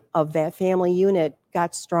bonding of that family unit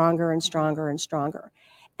got stronger and stronger and stronger.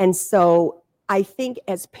 And so I think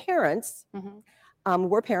as parents,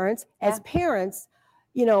 we're parents, as parents,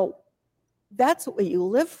 that's what you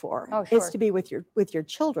live for, is to be with your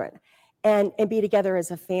children and be together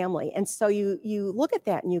as a family. And so you look at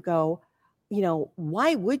that and you go,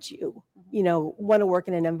 why would you, want to work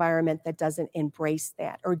in an environment that doesn't embrace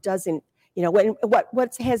that or doesn't,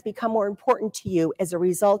 what has become more important to you as a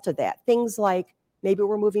result of that? Things like maybe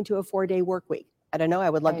we're moving to a 4-day work week. I don't know. I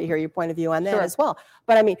would love to hear your point of view on that as well.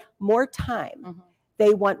 But I mean, more time.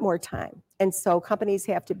 They want more time. And so companies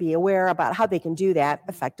have to be aware about how they can do that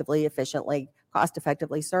effectively, efficiently, cost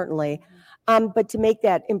effectively, certainly. But to make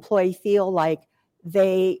that employee feel like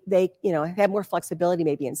they have more flexibility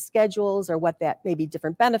maybe in schedules or what that maybe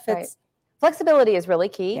different benefits. Right. Flexibility is really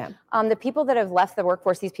key. Yeah. The people that have left the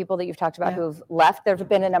workforce, these people that you've talked about who've left, there's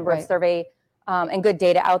been a number of survey and good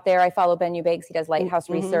data out there. I follow Ben Eubanks. He does Lighthouse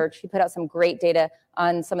Research. He put out some great data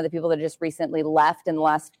on some of the people that just recently left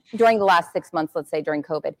during the last 6 months, let's say during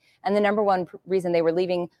COVID. And the number one reason they were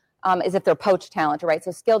leaving is if they're poached talent, right?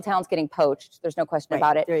 So skilled talent's getting poached. There's no question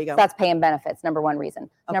about it. There you go. So that's pay and benefits, number one reason.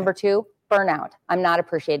 Number 2, burnout. I'm not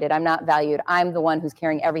appreciated. I'm not valued. I'm the one who's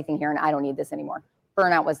carrying everything here and I don't need this anymore.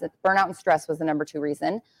 Burnout and stress was the number 2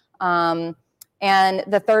 reason. And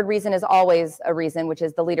the third reason is always a reason, which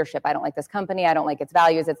is the leadership. I don't like this company. I don't like its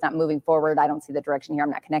values. It's not moving forward. I don't see the direction here. I'm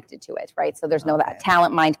not connected to it, right? So there's no that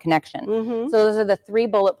talent-mind connection. So those are the 3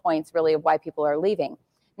 bullet points really of why people are leaving.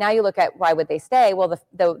 Now you look at why would they stay? Well,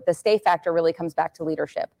 the stay factor really comes back to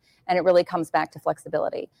leadership, and it really comes back to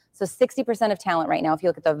flexibility. So 60% of talent right now, if you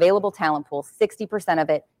look at the available talent pool, 60% of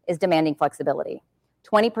it is demanding flexibility.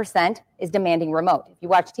 20% is demanding remote. If you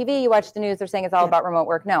watch TV, you watch the news, they're saying it's all about remote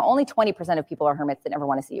work. No, only 20% of people are hermits that never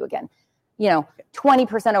want to see you again.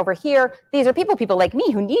 20% over here, these are people like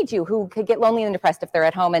me who need you, who could get lonely and depressed if they're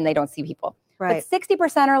at home and they don't see people. Right. But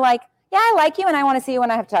 60% are like, yeah, I like you and I want to see you when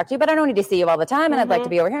I have to talk to you, but I don't need to see you all the time and I'd like to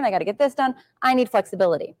be over here and I got to get this done. I need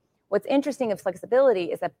flexibility. What's interesting of flexibility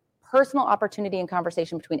is a personal opportunity and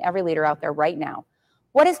conversation between every leader out there right now.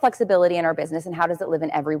 What is flexibility in our business and how does it live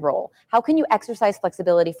in every role? How can you exercise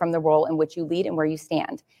flexibility from the role in which you lead and where you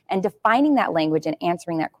stand? And defining that language and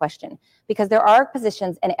answering that question. Because there are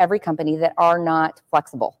positions in every company that are not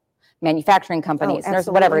flexible. Manufacturing companies, there's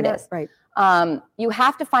whatever it is. Right. You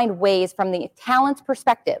have to find ways from the talent's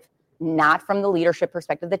perspective, not from the leadership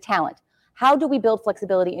perspective, the talent. How do we build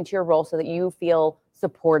flexibility into your role so that you feel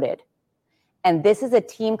supported? And this is a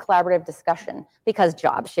team collaborative discussion because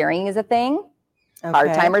job sharing is a thing. Okay.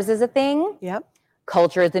 Part-timers is a thing. Yep.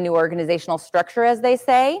 Culture is the new organizational structure, as they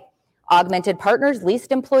say. Augmented partners,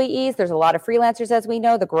 leased employees. There's a lot of freelancers, as we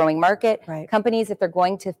know, the growing market. Right. Companies, if they're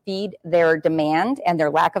going to feed their demand and their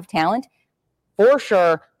lack of talent, for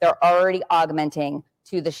sure, they're already augmenting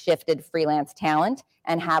to the shifted freelance talent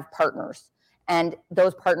and have partners. And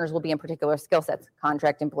those partners will be in particular skill sets,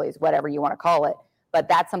 contract employees, whatever you want to call it. But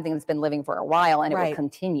that's something that's been living for a while, and it will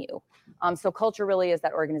continue. So culture really is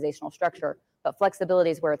that organizational structure, but flexibility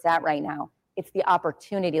is where it's at right now. It's the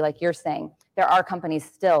opportunity, like you're saying. There are companies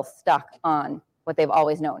still stuck on what they've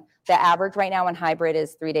always known. The average right now in hybrid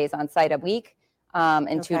is 3 days on site a week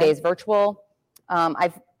and 2 days virtual.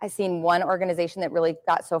 I've seen one organization that really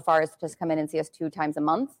got so far as to just come in and see us 2 times a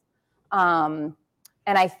month. And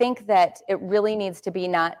I think that it really needs to be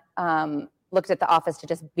not looked at the office to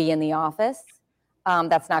just be in the office.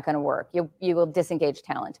 That's not going to work. You will disengage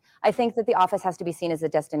talent. I think that the office has to be seen as a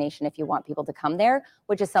destination if you want people to come there,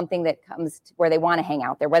 which is something that comes to where they want to hang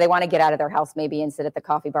out there, where they want to get out of their house maybe and sit at the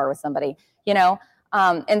coffee bar with somebody,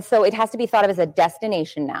 and so it has to be thought of as a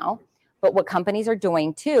destination now. But what companies are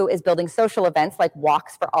doing too is building social events like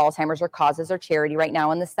walks for Alzheimer's or causes or charity right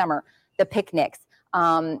now in the summer, the picnics,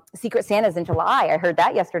 Secret Santas in July. I heard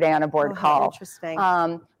that yesterday on a board call. Interesting.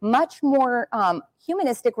 Much more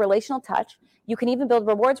humanistic relational touch. You can even build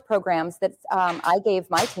rewards programs that I gave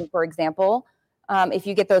my team, for example. If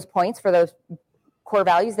you get those points for those core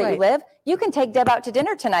values that you live, you can take Deb out to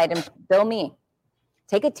dinner tonight and bill me.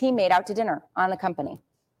 Take a teammate out to dinner on the company,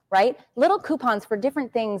 right? Little coupons for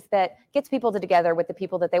different things that gets people together with the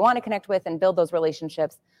people that they want to connect with and build those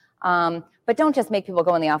relationships. But don't just make people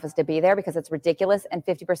go in the office to be there because it's ridiculous. And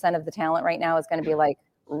 50% of the talent right now is going to be like,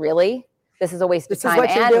 really? This is a waste of time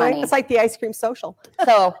and money. It's like the ice cream social.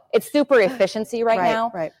 So it's super efficiency right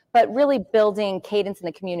now. Right. But really building cadence in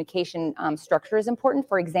the communication structure is important.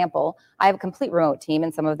 For example, I have a complete remote team,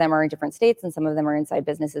 and some of them are in different states, and some of them are inside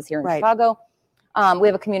businesses here in Chicago. We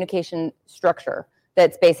have a communication structure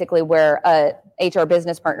that's basically where a HR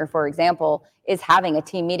business partner, for example, is having a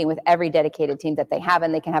team meeting with every dedicated team that they have,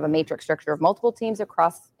 and they can have a matrix structure of multiple teams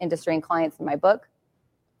across industry and clients in my book,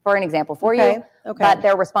 for an example for you. But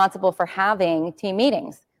they're responsible for having team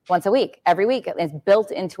meetings once a week, every week. It's built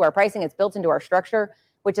into our pricing. It's built into our structure,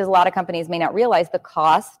 which is a lot of companies may not realize the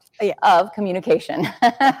cost of communication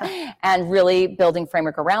and really building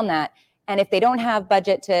framework around that. And if they don't have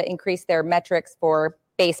budget to increase their metrics for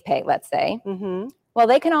base pay, let's say, well,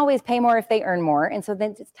 they can always pay more if they earn more. And so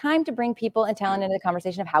then it's time to bring people and talent into the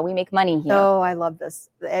conversation of how we make money here. Oh, I love this.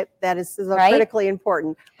 That is so critically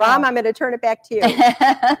important. Ram, I'm going to turn it back to you.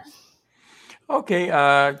 Okay.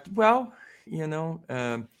 Well,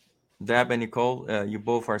 Deb and Nicole, you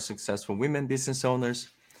both are successful women business owners.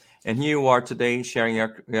 And here you are today sharing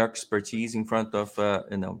your expertise in front of,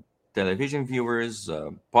 television viewers,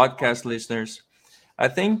 podcast listeners. I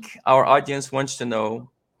think our audience wants to know,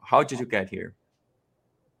 how did you get here?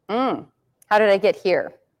 How did I get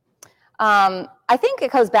here? I think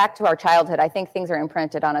it goes back to our childhood. I think things are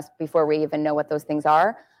imprinted on us before we even know what those things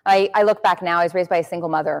are. I look back now, I was raised by a single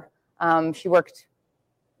mother. She worked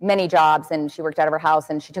many jobs, and she worked out of her house,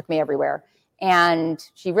 and she took me everywhere. And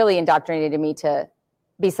she really indoctrinated me to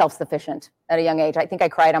be self-sufficient at a young age. I think I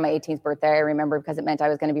cried on my 18th birthday, I remember, because it meant I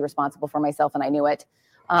was going to be responsible for myself, and I knew it.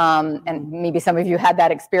 And maybe some of you had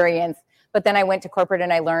that experience. But then I went to corporate,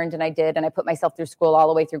 and I learned, and I did, and I put myself through school all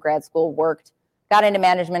the way through grad school, worked, got into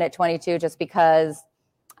management at 22 just because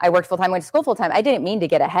I worked full-time, went to school full-time. I didn't mean to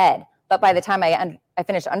get ahead. But by the time I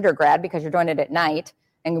finished undergrad, because you're doing it at night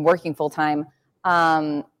and working full-time,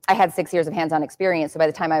 I had 6 years of hands-on experience. So by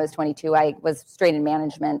the time I was 22, I was straight in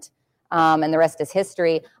management, and the rest is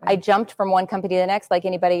history. I jumped from one company to the next like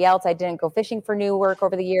anybody else. I didn't go fishing for new work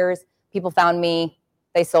over the years. People found me.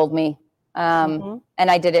 They sold me. And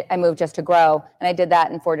I did it. I moved just to grow. And I did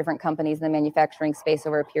that in 4 different companies in the manufacturing space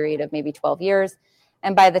over a period of maybe 12 years.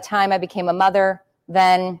 And by the time I became a mother,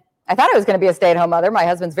 then I thought I was going to be a stay-at-home mother. My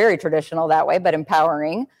husband's very traditional that way, but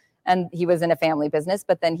empowering. And he was in a family business.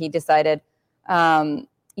 But then he decided, honey,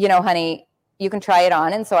 you can try it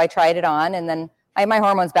on. And so I tried it on. And then my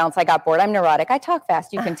hormones bounced. I got bored. I'm neurotic. I talk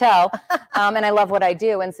fast, you can tell. And I love what I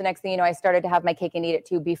do. And so next thing you know, I started to have my cake and eat it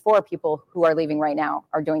too before people who are leaving right now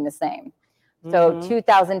are doing the same. So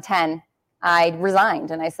 2010, I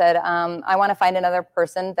resigned and I said, I want to find another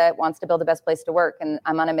person that wants to build the best place to work. And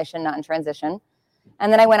I'm on a mission, not in transition.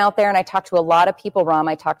 And then I went out there and I talked to a lot of people, Ram.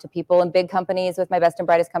 I talked to people in big companies with my best and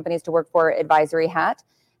brightest companies to work for advisory hat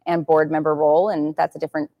and board member role. And that's a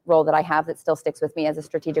different role that I have that still sticks with me as a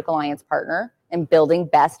strategic alliance partner and building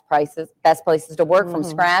best places to work from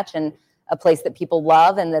scratch and a place that people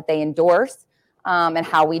love and that they endorse. and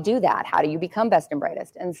how we do that. How do you become best and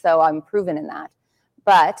brightest? And so I'm proven in that.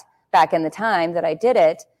 But back in the time that I did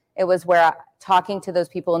it, it was where talking to those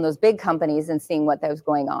people in those big companies and seeing what was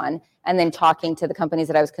going on, and then talking to the companies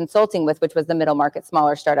that I was consulting with, which was the middle market,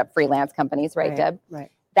 smaller startup freelance companies, right, Deb?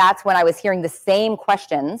 Right. That's when I was hearing the same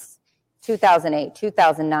questions, 2008,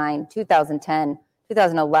 2009, 2010,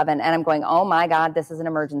 2011, and I'm going, oh my God, this is an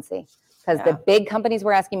emergency. Because the big companies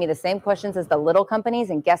were asking me the same questions as the little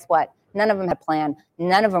companies, and guess what? None of them had a plan.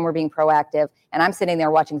 None of them were being proactive. And I'm sitting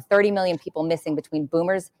there watching 30 million people missing between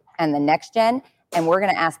boomers and the next gen. And we're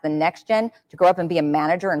going to ask the next gen to grow up and be a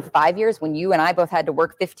manager in 5 years when you and I both had to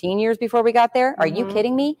work 15 years before we got there. Are you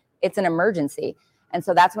kidding me? It's an emergency. And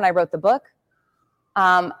so that's when I wrote the book.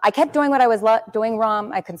 I kept doing what I was doing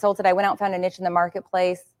wrong. I consulted. I went out and found a niche in the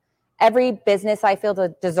marketplace. Every business I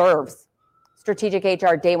feel deserves strategic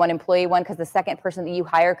HR day one, employee one, because the second person that you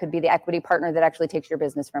hire could be the equity partner that actually takes your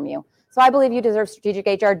business from you. So I believe you deserve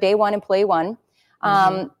strategic HR day one, employee one.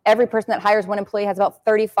 Every person that hires one employee has about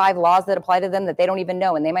 35 laws that apply to them that they don't even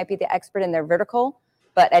know, and they might be the expert in their vertical.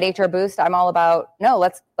 But at HRBoost, I'm all about, no,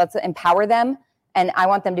 let's empower them, and I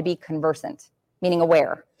want them to be conversant, meaning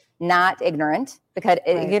aware, not ignorant, because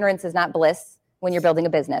ignorance is not bliss when you're building a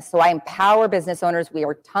business. So I empower business owners. We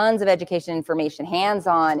are tons of education information,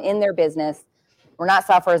 hands-on in their business. We're not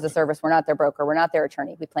software as a service. We're not their broker. We're not their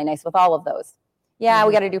attorney. We play nice with all of those. Yeah,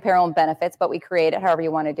 we got to do payroll and benefits, but we create it however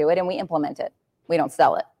you want to do it, and we implement it. We don't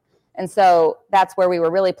sell it. And so that's where we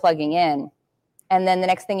were really plugging in. And then the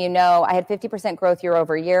next thing you know, I had 50% growth year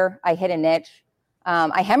over year. I hit a niche.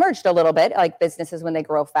 I hemorrhaged a little bit, like businesses when they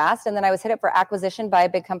grow fast. And then I was hit up for acquisition by a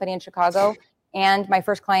big company in Chicago. And my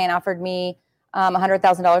first client offered me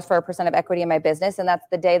 $100,000 for a % of equity in my business. And that's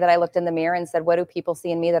the day that I looked in the mirror and said, what do people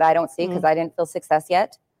see in me that I don't see? Because I didn't feel success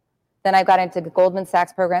yet. Then I got into the Goldman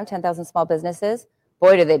Sachs program, 10,000 small businesses.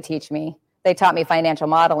 Boy, did they teach me. They taught me financial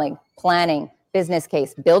modeling, planning, business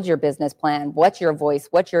case, build your business plan. What's your voice?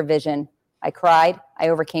 What's your vision? I cried. I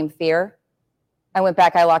overcame fear. I went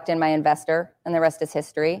back. I locked in my investor, and the rest is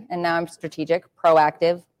history. And now I'm strategic,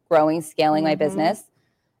 proactive, growing, scaling my business.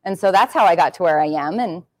 And so that's how I got to where I am.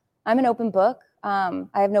 And I'm an open book. I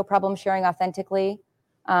have no problem sharing authentically.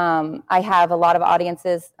 I have a lot of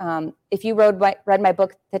audiences. If you read my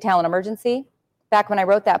book, The Talent Emergency, back when I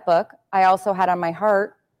wrote that book, I also had on my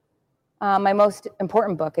heart my most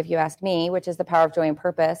important book, if you ask me, which is The Power of Joy and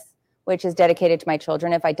Purpose, which is dedicated to my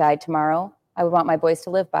children. If I died tomorrow, I would want my boys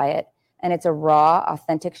to live by it. And it's a raw,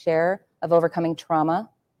 authentic share of overcoming trauma,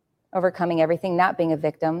 overcoming everything, not being a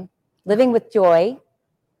victim, living with joy.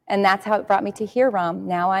 And that's how it brought me to here, Ram.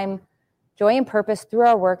 Now I'm joy and purpose through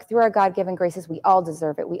our work, through our God-given graces. We all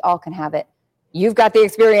deserve it. We all can have it. You've got the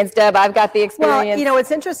experience, Deb. I've got the experience. Well,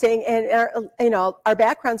 it's interesting, and our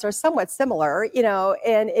backgrounds are somewhat similar. But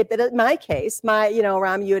in my case,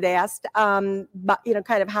 Ram, you had asked, but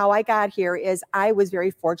kind of how I got here is I was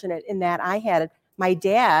very fortunate in that my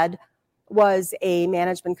dad was a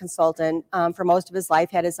management consultant for most of his life,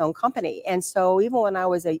 had his own company, and so even when I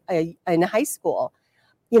was in high school,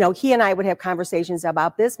 he and I would have conversations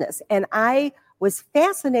about business, and I was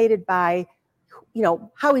fascinated by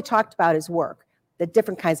how he talked about his work, the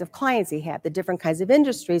different kinds of clients he had, the different kinds of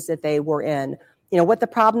industries that they were in, what the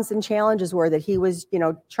problems and challenges were that he was,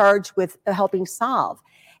 charged with helping solve.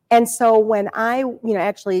 And so when I,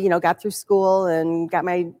 actually, got through school and got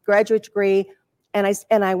my graduate degree and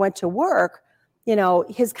I went to work,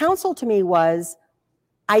 his counsel to me was,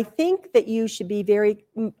 I think that you should be very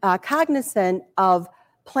cognizant of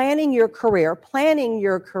planning your career.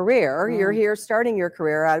 You're here starting your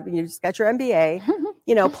career. You just got your MBA.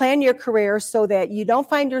 Plan your career so that you don't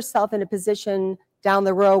find yourself in a position down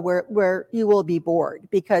the road where you will be bored.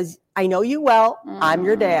 Because I know you well. I'm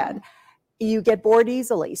your dad. You get bored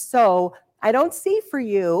easily. So I don't see for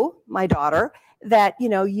you, my daughter, that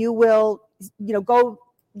you will go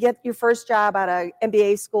get your first job out of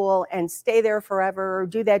MBA school and stay there forever, or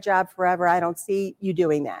do that job forever. I don't see you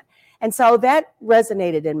doing that. And so that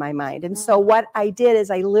resonated in my mind. And so what I did is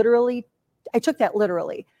I took that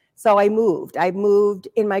literally. So I moved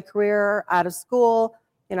in my career out of school,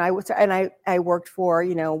 I worked for,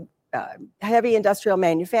 heavy industrial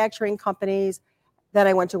manufacturing companies. Then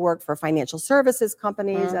I went to work for financial services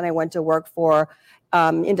companies, and I went to work for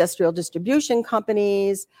industrial distribution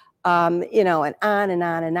companies, and on and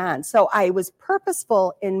on and on. So I was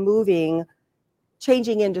purposeful in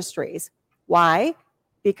changing industries. Why?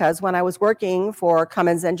 Because when I was working for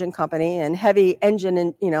Cummins Engine Company and heavy engine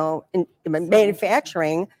in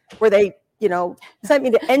manufacturing, where they, sent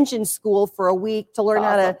me to engine school for a week to learn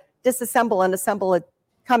how to disassemble and assemble a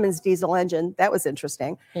Cummins diesel engine. That was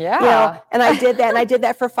interesting. Yeah. And I did that, and I did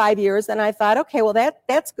that for 5 years. And I thought, okay, well,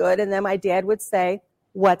 that's good. And then my dad would say,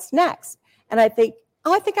 what's next? And I think, I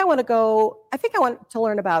want to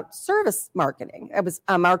learn about service marketing. I was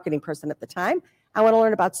a marketing person at the time. I want to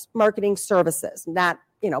learn about marketing services, not,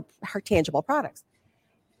 tangible products.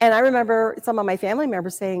 And I remember some of my family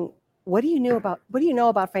members saying, what do you know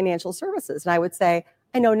about financial services? And I would say,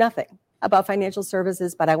 I know nothing about financial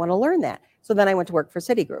services, but I want to learn that. So then I went to work for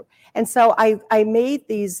Citigroup. And so I made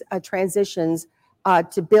these transitions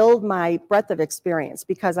to build my breadth of experience,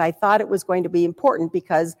 because I thought it was going to be important,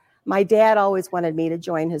 because my dad always wanted me to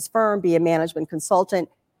join his firm, be a management consultant.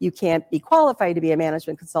 You can't be qualified to be a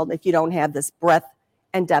management consultant if you don't have this breadth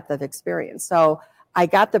and depth of experience. So I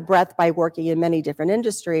got the breadth by working in many different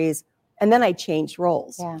industries, and then I changed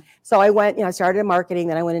roles. Yeah. So I went, I started in marketing,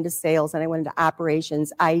 then I went into sales, then I went into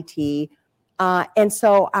operations, IT. And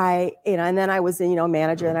so and then I was a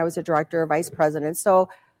manager, and I was a director or vice president. So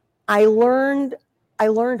I learned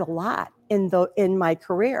a lot in my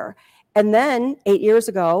career. And then 8 years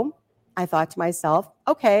ago, I thought to myself,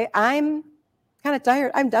 okay, I'm kind of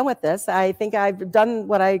tired. I'm done with this. I think I've done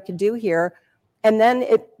what I could do here. And then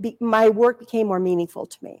my work became more meaningful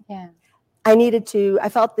to me. Yeah. I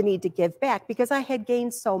felt the need to give back, because I had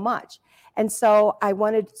gained so much. And so I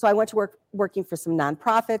went to work working for some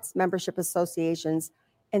nonprofits, membership associations,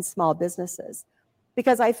 and small businesses,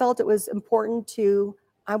 because I felt it was important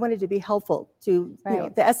I wanted to be helpful to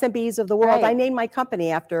the SMBs of the world. Right. I named my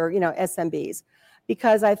company after, SMBs,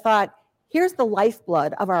 because I thought, here's the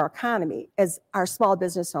lifeblood of our economy as our small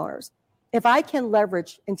business owners. If I can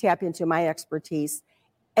leverage and tap into my expertise,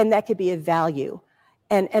 and that could be of value,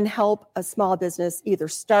 and help a small business either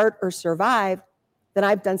start or survive, then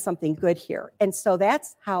I've done something good here. And so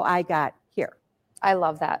that's how I got here. I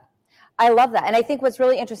love that. And I think what's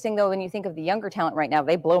really interesting, though, when you think of the younger talent right now,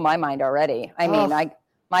 they blow my mind already. I mean,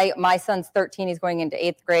 my son's 13, he's going into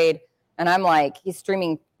 8th grade, and I'm like, he's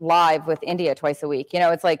streaming live with India twice a week.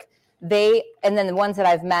 It's like and then the ones that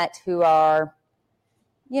I've met who are,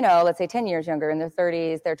 let's say 10 years younger, in their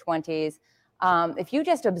 30s, their 20s, if you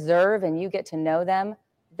just observe and you get to know them,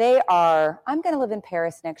 I'm going to live in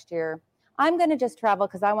Paris next year. I'm going to just travel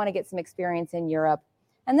because I want to get some experience in Europe.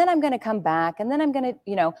 And then I'm going to come back, and then I'm going to,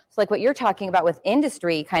 it's like what you're talking about with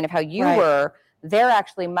industry, kind of how you were, they're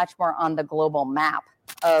actually much more on the global map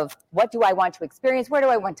of what do I want to experience? Where do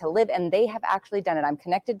I want to live? And they have actually done it. I'm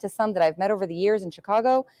connected to some that I've met over the years in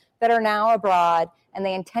Chicago that are now abroad, and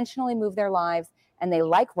they intentionally move their lives, and they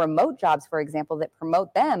like remote jobs, for example, that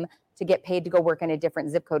promote them to get paid to go work in a different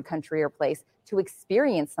zip code, country, or place to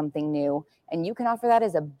experience something new. And you can offer that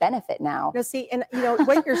as a benefit now. Now, see, and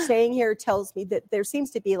what you're saying here tells me that there seems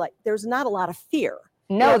to be there's not a lot of fear.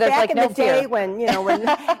 No, there's back in no the day fear. when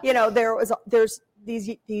there's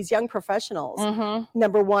these young professionals. Mm-hmm.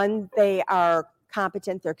 Number one, they are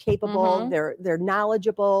competent, they're capable, they're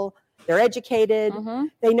knowledgeable, they're educated,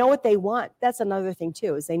 they know what they want. That's another thing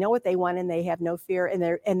too, is they know what they want, and they have no fear,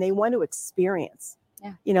 and they want to experience.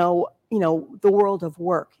 The world of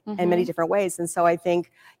work in many different ways. And so I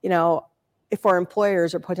think, if for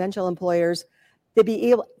employers or potential employers, to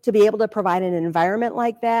be able to provide an environment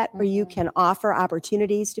like that where you can offer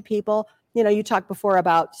opportunities to people. You talked before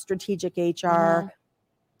about strategic HR,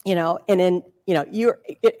 and then, you're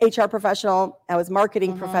HR professional, I was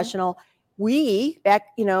marketing professional. We back,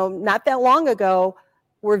 not that long ago,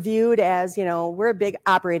 were viewed as, we're a big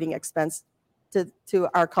operating expense to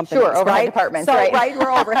our companies. Sure, overhead departments, so, right?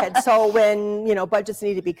 We're overhead. So when, budgets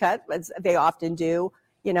need to be cut, as they often do,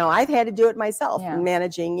 I've had to do it myself,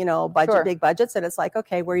 managing, big budgets. And it's like,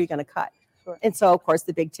 okay, where are you going to cut? Sure. And so, of course,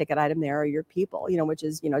 the big ticket item there are your people, which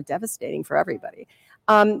is, devastating for everybody.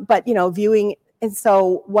 But, viewing. And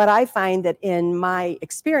so what I find that in my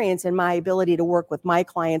experience and my ability to work with my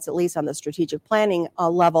clients, at least on the strategic planning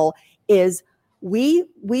level, is we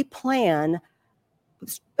plan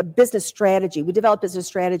a business strategy. We develop business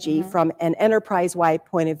strategy from an enterprise-wide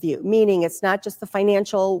point of view, meaning it's not just the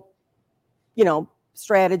financial,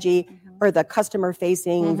 strategy or the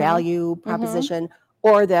customer-facing value proposition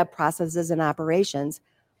or the processes and operations.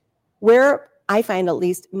 Where I find, at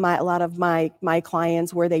least a lot of my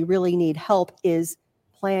clients, where they really need help is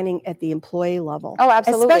planning at the employee level. Oh,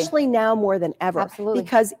 absolutely. Especially now more than ever. Absolutely.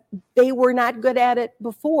 Because they were not good at it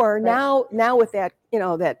before. Right. Now with that,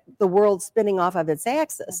 that the world spinning off of its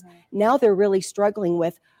axis, now they're really struggling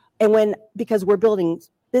with, because we're building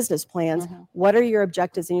business plans, what are your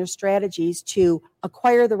objectives and your strategies to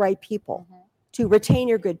acquire the right people, to retain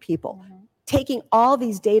your good people, taking all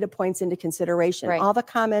these data points into consideration, all the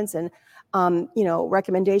comments and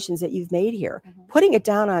recommendations that you've made here, putting it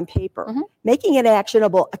down on paper, making it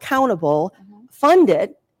actionable, accountable, fund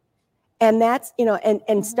it, and that's,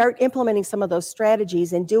 and start implementing some of those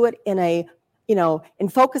strategies and do it in a,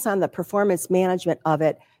 and focus on the performance management of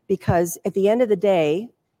it, because at the end of the day,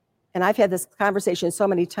 and I've had this conversation so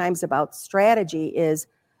many times about strategy, is,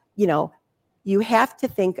 you have to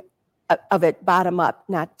think of it bottom up,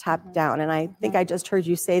 not top down. And I think I just heard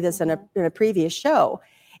you say this in a previous show,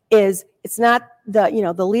 is it's not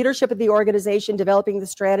the leadership of the organization developing the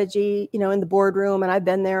strategy, in the boardroom, and I've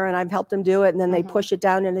been there and I've helped them do it, and then they push it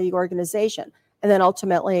down into the organization. And then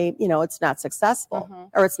ultimately, it's not successful,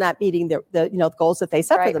 or it's not meeting the goals that they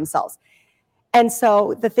set for themselves. And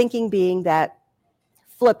so the thinking being that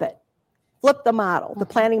flip the model, the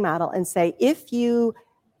planning model, and say, if you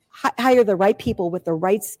hire the right people with the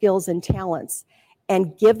right skills and talents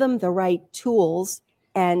and give them the right tools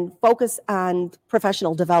and focus on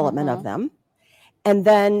professional development of them. And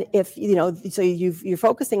then if, so you're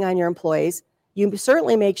focusing on your employees, you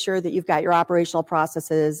certainly make sure that you've got your operational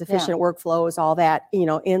processes, efficient workflows, all that,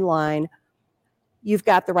 in line. You've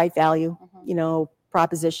got the right value,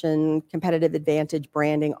 proposition, competitive advantage,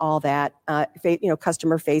 branding, all that,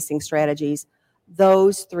 customer facing strategies.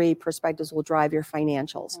 Those three perspectives will drive your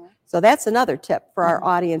financials. So that's another tip for our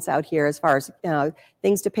audience out here, as far as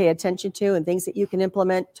things to pay attention to and things that you can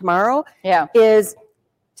implement tomorrow. Is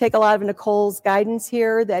take a lot of Nicole's guidance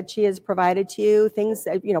here that she has provided to you, things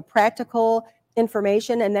that, practical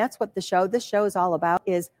information. And that's what this show is all about,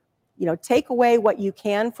 is, take away what you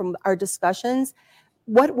can from our discussions,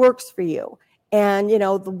 what works for you. And,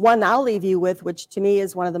 the one I'll leave you with, which to me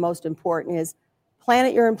is one of the most important, is plan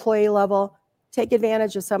at your employee level. Take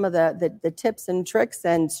advantage of some of the tips and tricks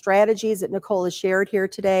and strategies that Nicole has shared here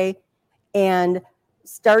today, and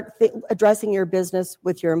start addressing your business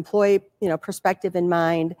with your employee, perspective in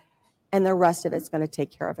mind, and the rest of it's going to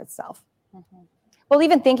take care of itself. Well,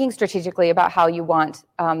 even thinking strategically about how you want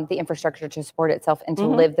the infrastructure to support itself and to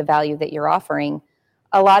live the value that you're offering.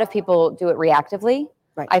 A lot of people do it reactively.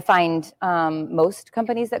 Right. I find most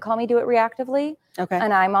companies that call me do it reactively. Okay.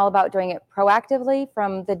 And I'm all about doing it proactively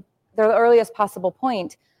from the earliest possible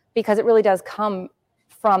point, because it really does come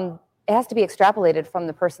from, it has to be extrapolated from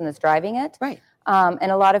the person that's driving it. Right.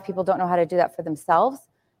 And a lot of people don't know how to do that for themselves.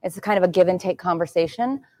 It's a kind of a give and take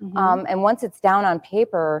conversation. And once it's down on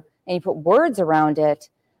paper and you put words around it,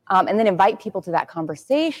 and then invite people to that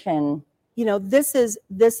conversation. This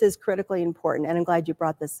is critically important. And I'm glad you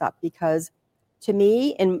brought this up, because to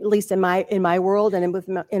me, and at least in my world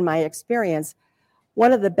and in my experience,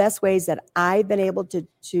 one of the best ways that I've been able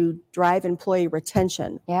to drive employee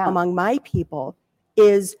retention among my people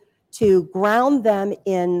is to ground them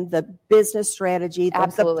in the business strategy,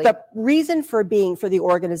 the reason for being for the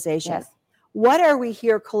organization. Yes. What are we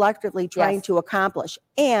here collectively trying to accomplish?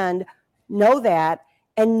 And know that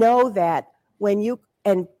when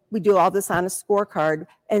and we do all this on a scorecard.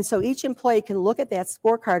 And so each employee can look at that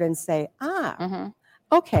scorecard and say,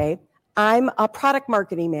 okay, I'm a product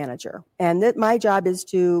marketing manager, and that my job is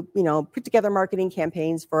to, put together marketing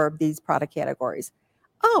campaigns for these product categories.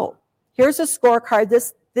 Oh, here's a scorecard.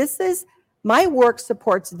 This is my work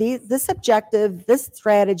supports this objective, this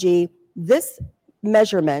strategy, this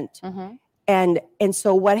measurement. And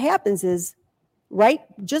so what happens is,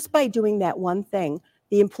 just by doing that one thing,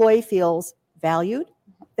 the employee feels valued.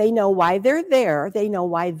 They know why they're there. They know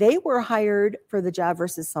why they were hired for the job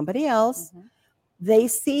versus somebody else. They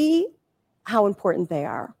see how important they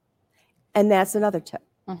are. And that's another tip,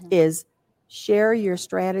 is share your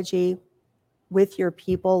strategy with your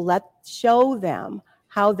people. Show them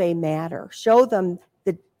how they matter. Show them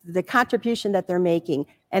the contribution that they're making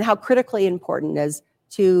and how critically important it is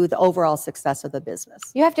to the overall success of the business.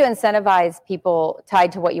 You have to incentivize people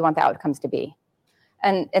tied to what you want the outcomes to be.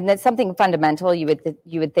 And that's something fundamental. You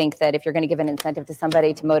would think that if you're going to give an incentive to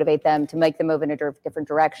somebody to motivate them, to make them move in a different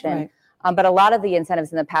direction. But a lot of the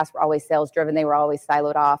incentives in the past were always sales driven. They were always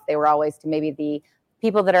siloed off. They were always to maybe the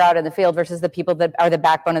people that are out in the field versus the people that are the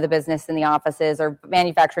backbone of the business in the offices, or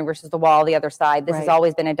manufacturing versus the wall, the other side. This has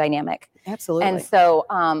always been a dynamic. Absolutely. And so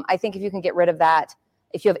I think if you can get rid of that,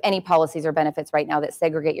 if you have any policies or benefits right now that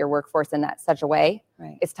segregate your workforce in such a way,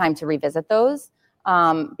 it's time to revisit those.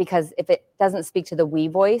 Because if it doesn't speak to the we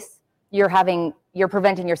voice, you're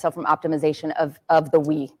preventing yourself from optimization of the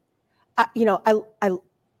we.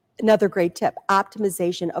 Another great tip,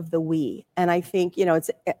 optimization of the we. And I think, it's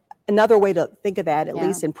another way to think of that, at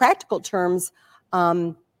least in practical terms,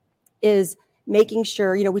 is making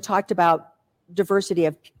sure, we talked about diversity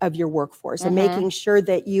of your workforce and making sure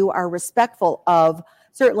that you are respectful of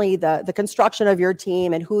certainly the construction of your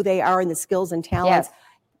team and who they are and the skills and talents.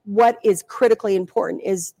 what is critically important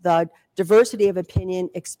is the diversity of opinion,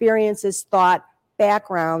 experiences, thought,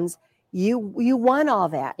 backgrounds. You want all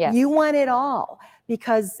that. Yes. You want it all,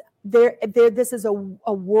 because this is a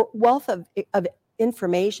wealth of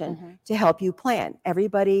information to help you plan.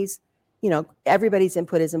 Everybody's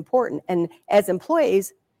input is important. And as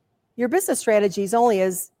employees, your business strategy is only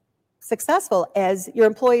as successful as your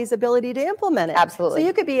employees' ability to implement it. Absolutely. So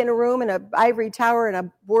you could be in a room in an ivory tower in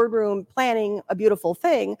a boardroom planning a beautiful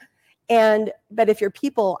thing, but if your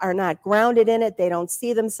people are not grounded in it, they don't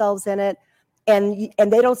see themselves in it, and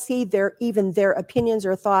they don't see their opinions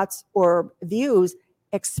or thoughts or views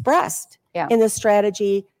expressed in the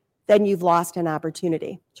strategy, then you've lost an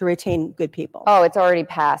opportunity to retain good people. Oh, it's already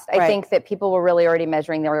passed. I think that people were really already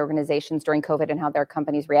measuring their organizations during COVID and how their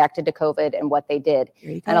companies reacted to COVID and what they did.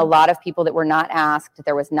 And a lot of people that were not asked,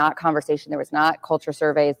 there was not conversation, there was not culture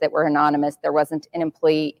surveys that were anonymous, there wasn't an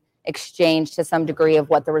employee exchange to some degree of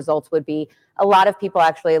what the results would be. A lot of people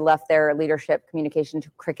actually left their leadership communication to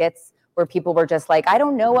crickets, where people were just like, I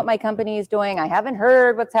don't know what my company is doing, I haven't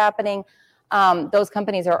heard what's happening. Those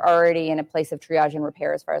companies are already in a place of triage and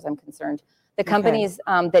repair as far as I'm concerned. The companies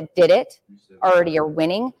that did it already are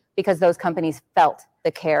winning, because those companies felt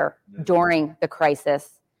the care during the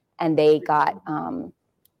crisis, and they got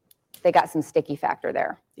some sticky factor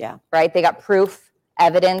there. Yeah. Right? They got proof,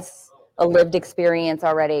 evidence, a lived experience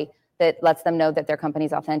already that lets them know that their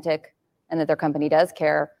company's authentic and that their company does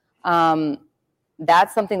care.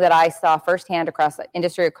 That's something that I saw firsthand across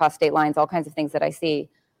industry, across state lines, all kinds of things that I see.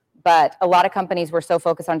 But a lot of companies were so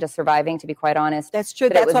focused on just surviving, to be quite honest. That's true.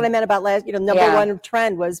 That's what I meant about number one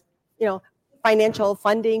trend was, financial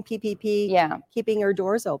funding, PPP, keeping your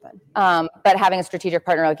doors open. But having a strategic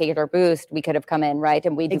partner like HRBoost, we could have come in, right?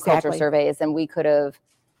 And we do culture surveys, and we could have,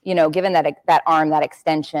 given that arm, that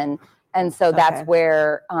extension. And so that's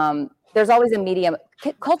where there's always a medium.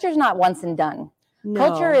 Culture's not once and done. No.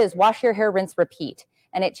 Culture is wash your hair, rinse, repeat.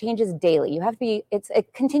 And it changes daily. It's a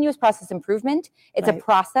continuous process improvement. It's a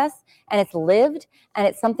process, and it's lived, and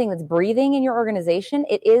it's something that's breathing in your organization.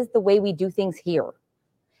 It is the way we do things here.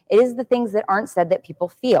 It is the things that aren't said that people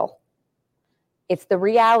feel. It's the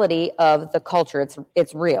reality of the culture.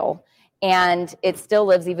 It's real. And it still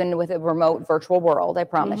lives even with a remote virtual world, I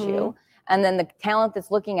promise you. And then the talent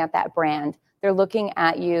that's looking at that brand, they're looking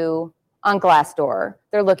at you on Glassdoor.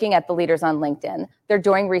 They're looking at the leaders on LinkedIn. They're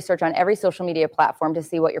doing research on every social media platform to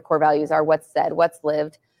see what your core values are, what's said, what's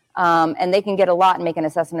lived. And they can get a lot and make an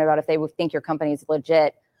assessment about if they would think your company is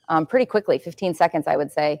legit pretty quickly, 15 seconds, I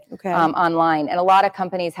would say, online. And a lot of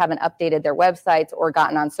companies haven't updated their websites or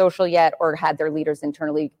gotten on social yet, or had their leaders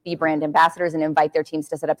internally be brand ambassadors and invite their teams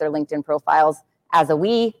to set up their LinkedIn profiles as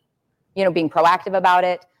being proactive about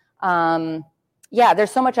it.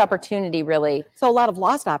 There's so much opportunity, really. So a lot of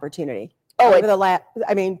lost opportunity.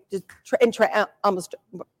 Almost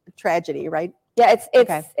tragedy, right? Yeah,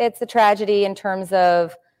 it's a tragedy in terms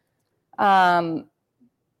of,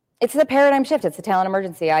 it's a paradigm shift. It's a talent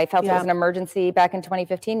emergency. I felt it was an emergency back in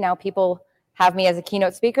 2015. Now people have me as a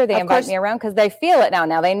keynote speaker. They invite me around because they feel it now.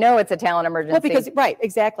 Now they know it's a talent emergency. Well,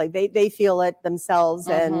 exactly. They feel it themselves,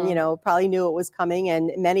 and probably knew it was coming, and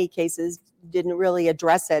in many cases didn't really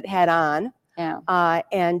address it head on. Yeah.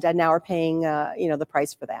 And now are paying the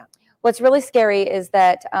price for that. What's really scary is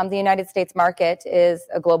that the United States market is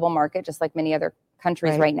a global market, just like many other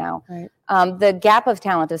countries right now. Right. The gap of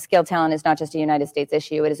talent, of skilled talent, is not just a United States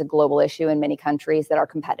issue. It is a global issue in many countries that are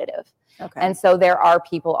competitive. Okay. And so there are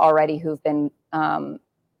people already who've been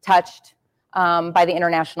touched by the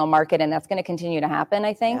international market, and that's going to continue to happen,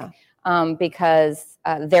 I think, because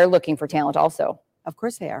they're looking for talent also. Of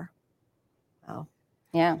course they are. Oh.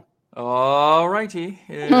 Yeah. All righty.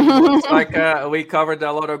 It looks like we covered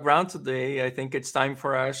a lot of ground today. I think it's time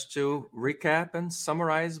for us to recap and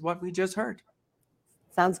summarize what we just heard.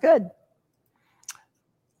 Sounds good.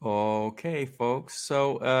 Okay, folks.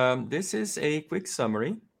 So this is a quick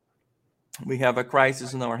summary. We have a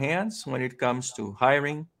crisis in our hands when it comes to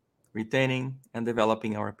hiring, retaining, and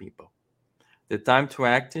developing our people. The time to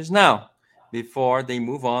act is now, before they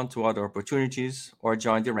move on to other opportunities or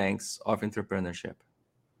join the ranks of entrepreneurship.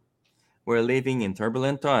 We're living in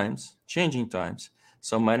turbulent times, changing times,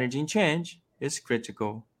 so managing change is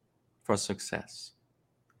critical for success.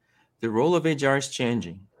 The role of HR is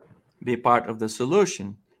changing. Be part of the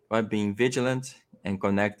solution by being vigilant and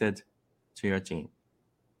connected to your team.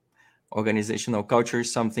 Organizational culture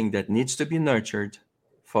is something that needs to be nurtured,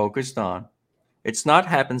 focused on. It's not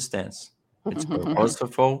happenstance. It's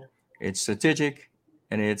purposeful, it's strategic,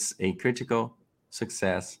 and it's a critical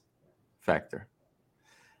success factor.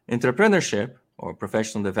 Entrepreneurship, or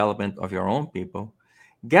professional development of your own people,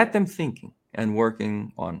 get them thinking and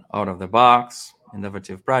working on out-of-the-box,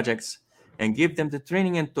 innovative projects, and give them the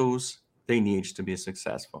training and tools they need to be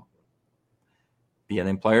successful. Be an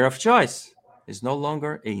employer of choice. It's no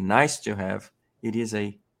longer a nice to have, it is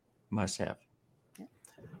a must have.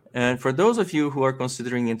 And for those of you who are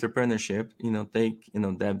considering entrepreneurship, take,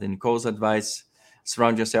 Deb and Nicole's advice,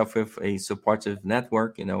 surround yourself with a supportive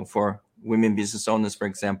network, for women business owners, for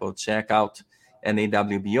example, check out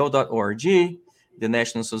nawbo.org, the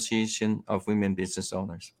National Association of Women Business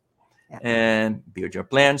Owners. Yeah. And build your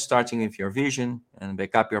plan, starting with your vision, and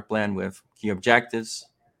back up your plan with key objectives,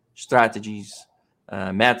 strategies,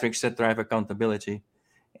 metrics that drive accountability,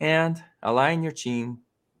 and align your team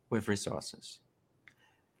with resources.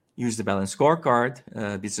 Use the balanced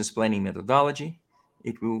scorecard, business planning methodology.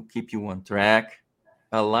 It will keep you on track,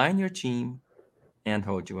 align your team, and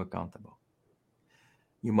hold you accountable.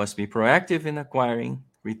 You must be proactive in acquiring,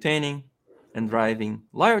 retaining, and driving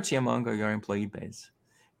loyalty among your employee base.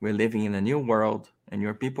 We're living in a new world, and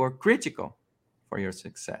your people are critical for your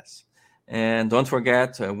success. And don't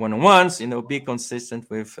forget one-on-ones, be consistent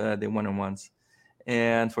with the one-on-ones.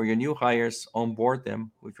 And for your new hires, onboard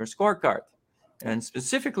them with your scorecard. And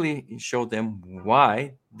specifically show them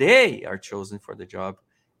why they are chosen for the job,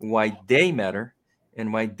 why they matter,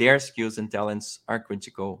 and why their skills and talents are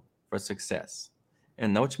critical for success.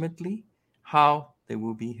 And ultimately, how they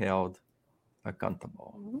will be held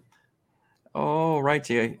accountable. Mm-hmm. All right.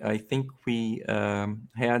 I think we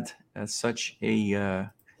had such a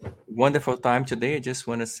wonderful time today. I just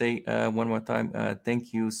want to say one more time,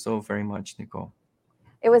 thank you so very much, Nicole.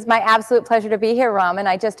 It was my absolute pleasure to be here, Raman.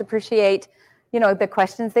 I just appreciate the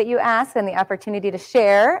questions that you ask and the opportunity to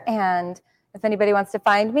share. And if anybody wants to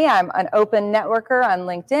find me, I'm an open networker on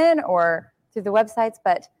LinkedIn or through the websites,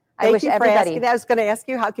 but I wish everybody. I was going to ask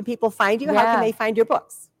you, how can people find you? Yeah. How can they find your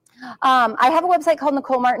books? I have a website called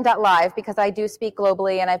NicoleMartin.live because I do speak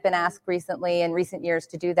globally, and I've been asked recently in recent years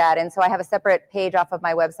to do that. And so I have a separate page off of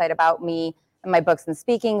my website about me and my books and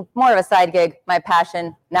speaking, more of a side gig, my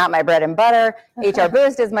passion, not my bread and butter.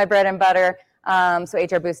 HRBoost is my bread and butter, so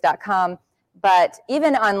HRBoost.com. But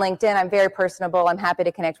even on LinkedIn, I'm very personable. I'm happy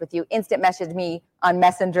to connect with you. Instant message me on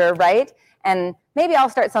Messenger, right? And maybe I'll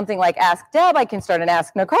start something like Ask Deb. I can start an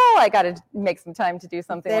Ask Nicole. I got to make some time to do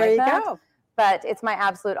something like that. There you go. But it's my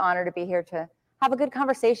absolute honor to be here to have a good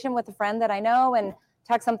conversation with a friend that I know and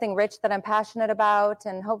talk something rich that I'm passionate about.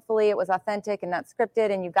 And hopefully it was authentic and not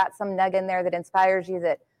scripted. And you got some nugget in there that inspires you,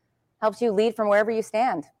 that helps you lead from wherever you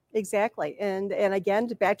stand. Exactly. And again,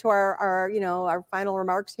 back to our final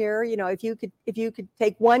remarks here, if you could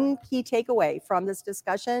take one key takeaway from this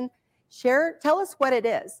discussion, tell us what it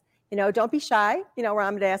is. Don't be shy.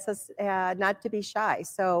 Raman asked us not to be shy.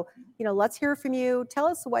 So, let's hear from you. Tell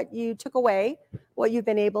us what you took away, what you've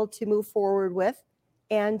been able to move forward with,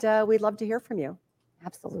 and we'd love to hear from you.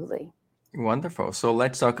 Absolutely. Wonderful. So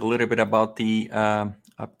let's talk a little bit about the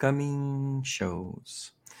upcoming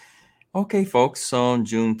shows. Okay, folks, on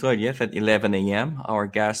June 30th at 11 a.m., our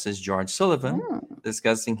guest is George Sullivan,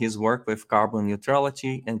 discussing his work with carbon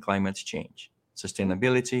neutrality and climate change,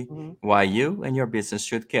 sustainability, why you and your business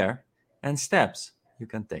should care, and steps you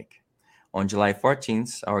can take. On July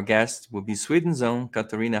 14th, our guest will be Sweden's own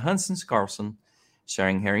Katarina Hansens Carlson,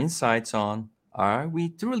 sharing her insights on, are we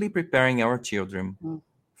truly preparing our children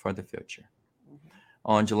for the future?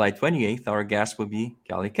 On July 28th, our guest will be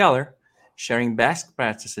Kelly Keller, sharing best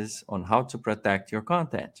practices on how to protect your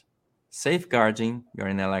content, safeguarding your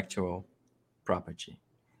intellectual property.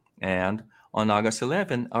 And on August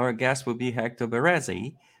 11, our guest will be Hector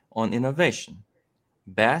Berezi on innovation,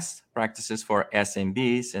 best practices for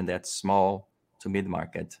SMBs, and that's small to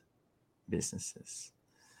mid-market businesses.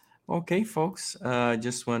 Okay, folks,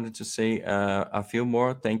 just wanted to say a few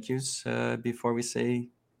more thank yous before we say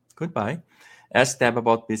goodbye. Ask Deb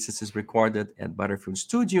About Business is recorded at Butterfield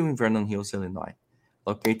Studio in Vernon Hills, Illinois,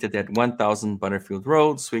 located at 1000 Butterfield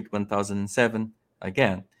Road, Suite 1007.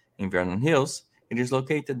 Again, in Vernon Hills, it is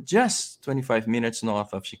located just 25 minutes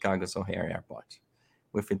north of Chicago's O'Hare Airport.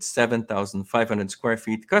 With its 7,500 square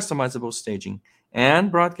feet customizable staging and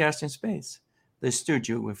broadcasting space, the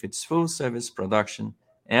studio, with its full-service production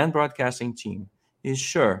and broadcasting team, is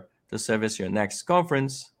sure to service your next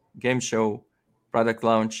conference, game show, product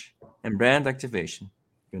launch, and brand activation,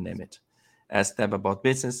 you name it. Ask Deb About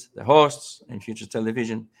Business, the hosts, and Future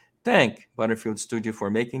Television thank Butterfield Studio for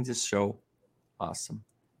making this show awesome.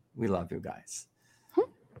 We love you guys.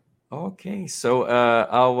 Okay, so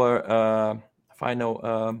our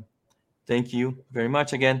final thank you very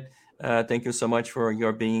much again. Thank you so much for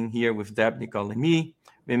your being here with Deb, Nicole, and me.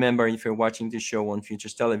 Remember, if you're watching this show on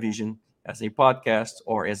Futures Television, as a podcast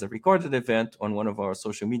or as a recorded event on one of our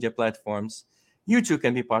social media platforms, you too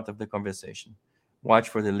can be part of the conversation. Watch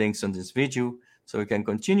for the links on this video so we can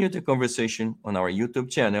continue the conversation on our YouTube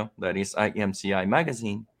channel, that is IMCI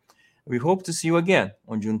Magazine. We hope to see you again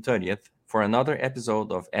on June 30th for another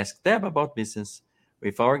episode of Ask Deb About Business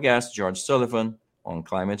with our guest, George Sullivan, on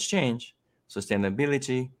climate change,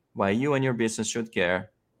 sustainability, why you and your business should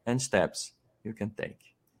care, and steps you can take.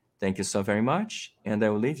 Thank you so very much, and I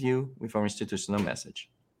will leave you with our institutional message.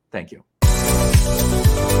 Thank you.